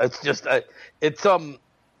all. It's just it's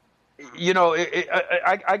you know,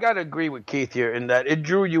 I got to agree with Keith here in that it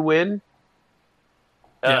drew you in.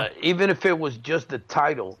 Even if it was just the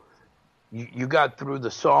title, you got through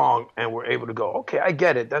the song and were able to go, okay, I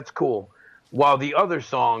get it. That's cool. While the other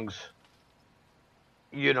songs,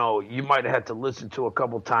 you know, you might have had to listen to a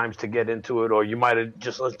couple times to get into it, or you might have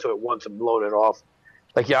just listened to it once and blown it off,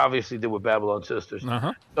 like you obviously did with Babylon Sisters.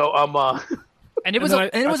 Uh-huh. So and it was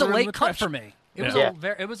a late cut for me.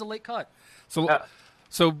 It was a late cut.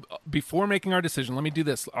 So before making our decision, let me do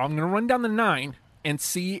this. I'm going to run down the 9 and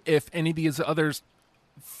see if any of these others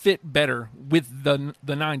fit better with the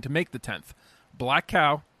 9 to make the 10th. Black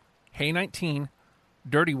Cow, Hey 19,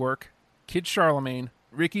 Dirty Work, Kid Charlemagne,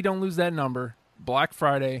 Ricky Don't Lose That Number, Black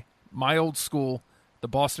Friday, My Old School, The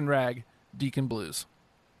Boston Rag, Deacon Blues.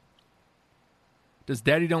 Does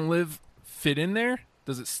Daddy Don't Live fit in there?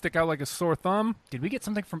 Does it stick out like a sore thumb? Did we get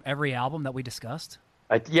something from every album that we discussed?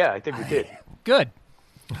 I think we did. Good.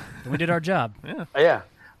 Then we did our job. Yeah.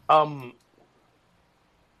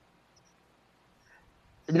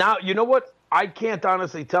 Now, you know what? I can't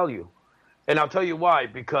honestly tell you. And I'll tell you why.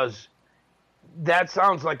 Because that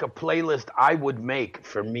sounds like a playlist I would make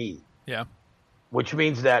for me. Yeah. Which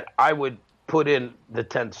means that I would put in the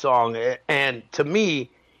 10th song. And to me,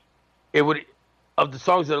 it would, of the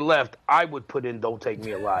songs that are left, I would put in Don't Take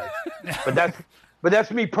Me Alive. But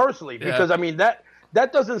that's me personally. Because, I mean, that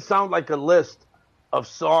doesn't sound like a list of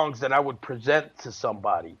songs that I would present to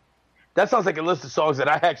somebody. That sounds like a list of songs that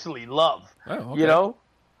I actually love. Oh, okay. You know?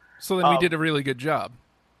 So then we did a really good job.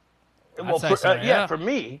 Well, for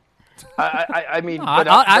me, I mean, no,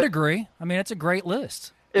 I'd agree. I mean, it's a great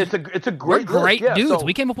list. It's a great We're great list. dudes. So,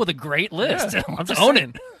 we came up with a great list. Yeah, I'm just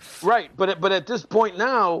owning. Right, but at this point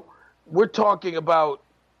now, we're talking about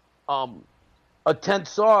a 10th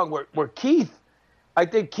song where Keith, I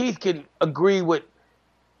think Keith can agree with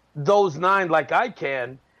those 9 like I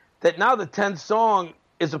can, that now the 10th song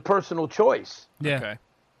is a personal choice. Yeah. Okay.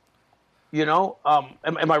 You know,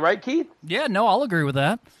 am I right, Keith? Yeah, no, I'll agree with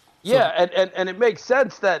that. Yeah, and it makes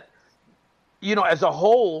sense that, you know, as a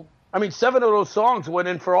whole, I mean, 7 of those songs went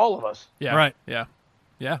in for all of us. Yeah. Right. Yeah.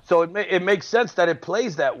 Yeah. So it makes sense that it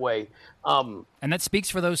plays that way. And that speaks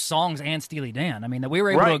for those songs and Steely Dan. I mean, that we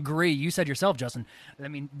were able to agree. You said yourself, Justin. I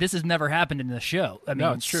mean, this has never happened in the show. I mean,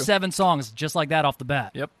 no, it's true. 7 songs just like that off the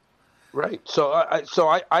bat. Yep. Right. So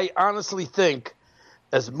I honestly think,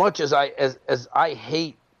 as much as I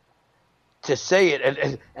hate to say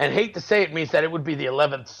it, and hate to say it means that it would be the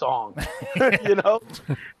 11th song, you know,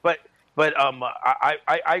 but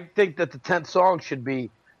I think that the 10th song should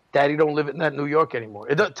be "Daddy Don't Live in That New York Anymore."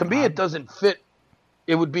 To me, it doesn't fit.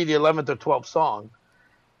 It would be the 11th or 12th song,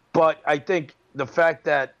 but I think the fact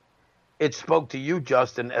that it spoke to you,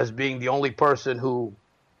 Justin, as being the only person who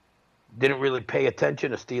didn't really pay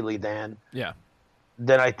attention to Steely Dan,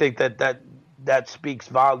 then I think that speaks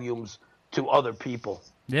volumes to other people.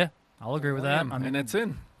 Yeah, I'll agree with that. I mean, and it's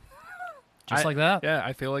in. Just like that. Yeah,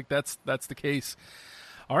 I feel like that's the case.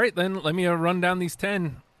 All right, then let me run down these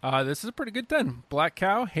 10. This is a pretty good 10. Black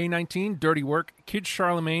Cow, Hey 19, Dirty Work, Kid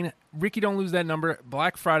Charlemagne, Ricky Don't Lose That Number,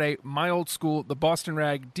 Black Friday, My Old School, The Boston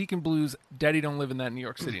Rag, Deacon Blues, Daddy Don't Live in That New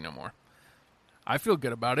York City No More. I feel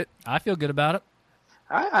good about it. I feel good about it.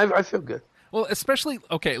 I feel good. Well, especially,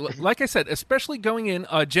 okay, like I said, especially going in,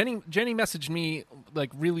 Jenny messaged me,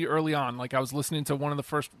 like, really early on. Like, I was listening to one of the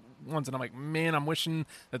first ones, and I'm like, man, I'm wishing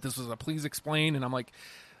that this was a Please Explain. And I'm like,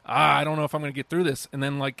 I don't know if I'm going to get through this. And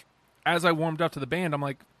then, like, as I warmed up to the band, I'm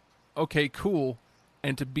like, okay, cool.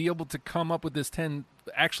 And to be able to come up with this 10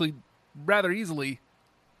 actually rather easily,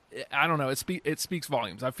 I don't know, it speaks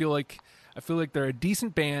volumes. I feel like they're a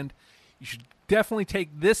decent band. You should definitely take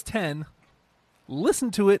this 10,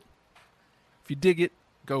 listen to it. If you dig it,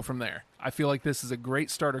 go from there. I feel like this is a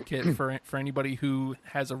great starter kit for anybody who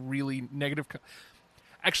has a really negative...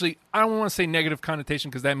 Actually, I don't want to say negative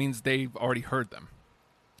connotation because that means they've already heard them.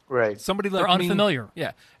 Right. Somebody They're like unfamiliar. Me,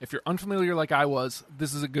 yeah. If you're unfamiliar like I was,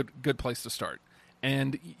 this is a good place to start.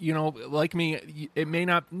 And, you know, like me, it may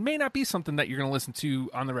not be something that you're going to listen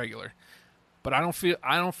to on the regular. But I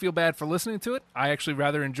don't feel bad for listening to it. I actually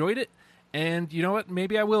rather enjoyed it. And you know what?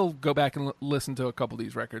 Maybe I will go back and listen to a couple of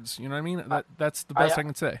these records. You know what I mean? That's the best I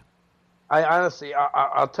can say. I honestly,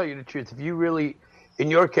 I'll tell you the truth. If you really, in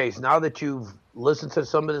your case, now that you've listened to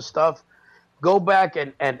some of this stuff, go back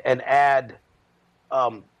and add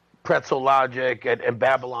Pretzel Logic and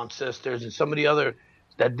Babylon Sisters and some of the other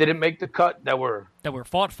that didn't make the cut that were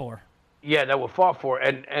fought for. Yeah, that were fought for.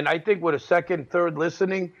 And I think with a second, third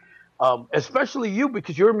listening, especially you,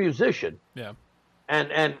 because you're a musician. Yeah.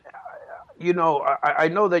 And you know, I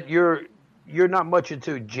know that you're not much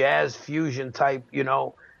into jazz fusion type, you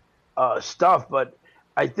know, stuff, but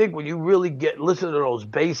I think when you really listen to those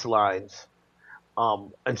bass lines,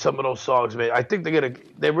 and some of those songs, man, I think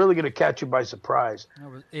they're really gonna catch you by surprise.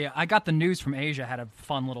 Yeah, I got the news from Asia had a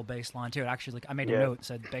fun little bass line too. It actually, I made a note that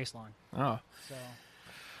said bass line. Oh. So.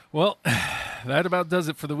 Well, that about does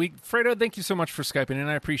it for the week. Fredo, thank you so much for Skyping in.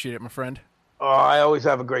 I appreciate it, my friend. Oh, I always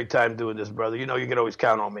have a great time doing this, brother. You know you can always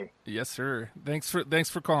count on me. Yes, sir. Thanks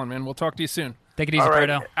for calling, man. We'll talk to you soon. Take it easy,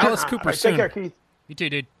 Fredo. Alice Cooper soon. Take care, Keith. You too,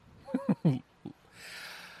 dude.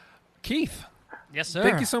 Keith. Yes, sir.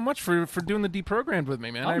 Thank you so much for doing the deprogrammed with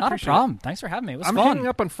me, man. I not a problem. Thanks for having me. It was I'm fun. hanging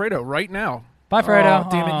up on Fredo right now. Bye, Fredo. Oh,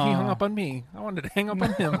 damn it. He hung up on me. I wanted to hang up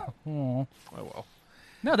on him. Oh, well.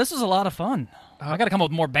 No, this was a lot of fun. I got to come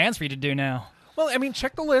up with more bands for you to do now. Well, I mean,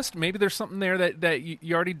 check the list. Maybe there's something there that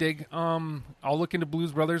you already dig. I'll look into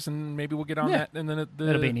Blues Brothers, and maybe we'll get on that. And then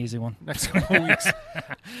it'll be an easy one. Next couple of weeks.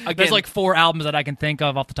 Again, there's like 4 albums that I can think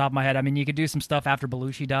of off the top of my head. I mean, you could do some stuff after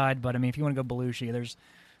Belushi died, but I mean, if you want to go Belushi, there's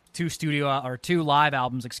 2 live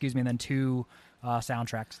albums, and then 2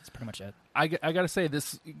 soundtracks. That's pretty much it. I got to say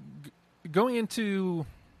this, going into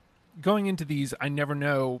these, I never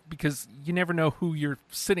know, because you never know who you're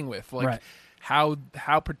sitting with. Like, right.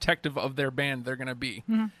 How protective of their band they're going to be.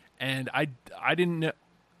 Mm-hmm. And I didn't know.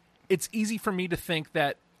 It's easy for me to think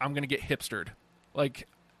that I'm going to get hipstered. Like,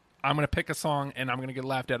 I'm going to pick a song and I'm going to get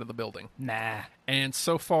laughed out of the building. Nah. And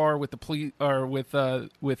so far with with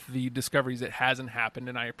the discoveries, it hasn't happened,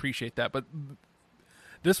 and I appreciate that. But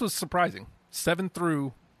this was surprising. 7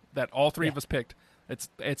 through that all 3 of us picked.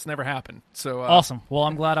 It's never happened. So awesome. Well,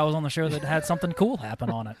 I'm glad I was on the show that had something cool happen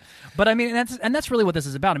on it. But I mean, that's really what this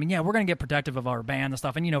is about. I mean, yeah, we're going to get protective of our band and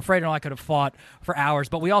stuff. And Fredo and I could have fought for hours,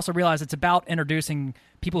 but we also realize it's about introducing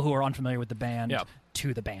people who are unfamiliar with the band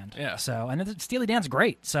to the band. Yeah. So, and Steely Dan's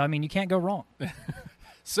great. So, I mean, you can't go wrong.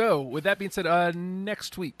 So, with that being said,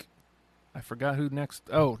 next week, I forgot who next.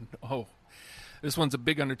 Oh. This one's a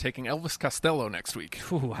big undertaking. Elvis Costello next week.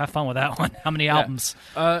 Ooh, have fun with that one. How many albums?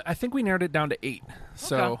 I think we narrowed it down to 8.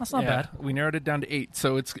 So okay, that's not bad. We narrowed it down to 8.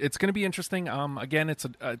 So it's going to be interesting. Again,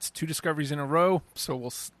 it's 2 discoveries in a row. So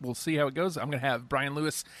we'll see how it goes. I'm going to have Brian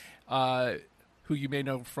Lewis, who you may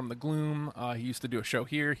know from The Gloom. He used to do a show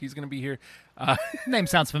here. He's going to be here. Name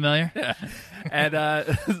sounds familiar. Yeah.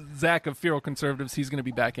 And Zach of Feral Conservatives, he's going to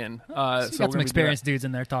be back in. So got some experienced dudes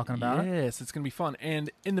in there talking about it. Yes, it's going to be fun.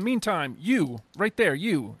 And in the meantime, you, right there,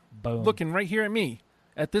 you, boom, looking right here at me,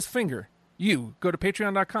 at this finger, you, go to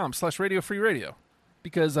patreon.com/radiofreeradio.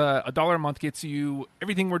 Because $1 a month gets you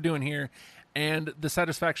everything we're doing here and the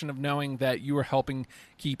satisfaction of knowing that you are helping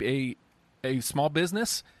keep a small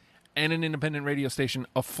business and an independent radio station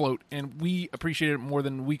afloat, and we appreciate it more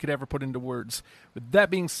than we could ever put into words. With that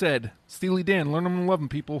being said, Steely Dan, learn them and love them,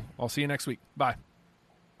 people. I'll see you next week. Bye.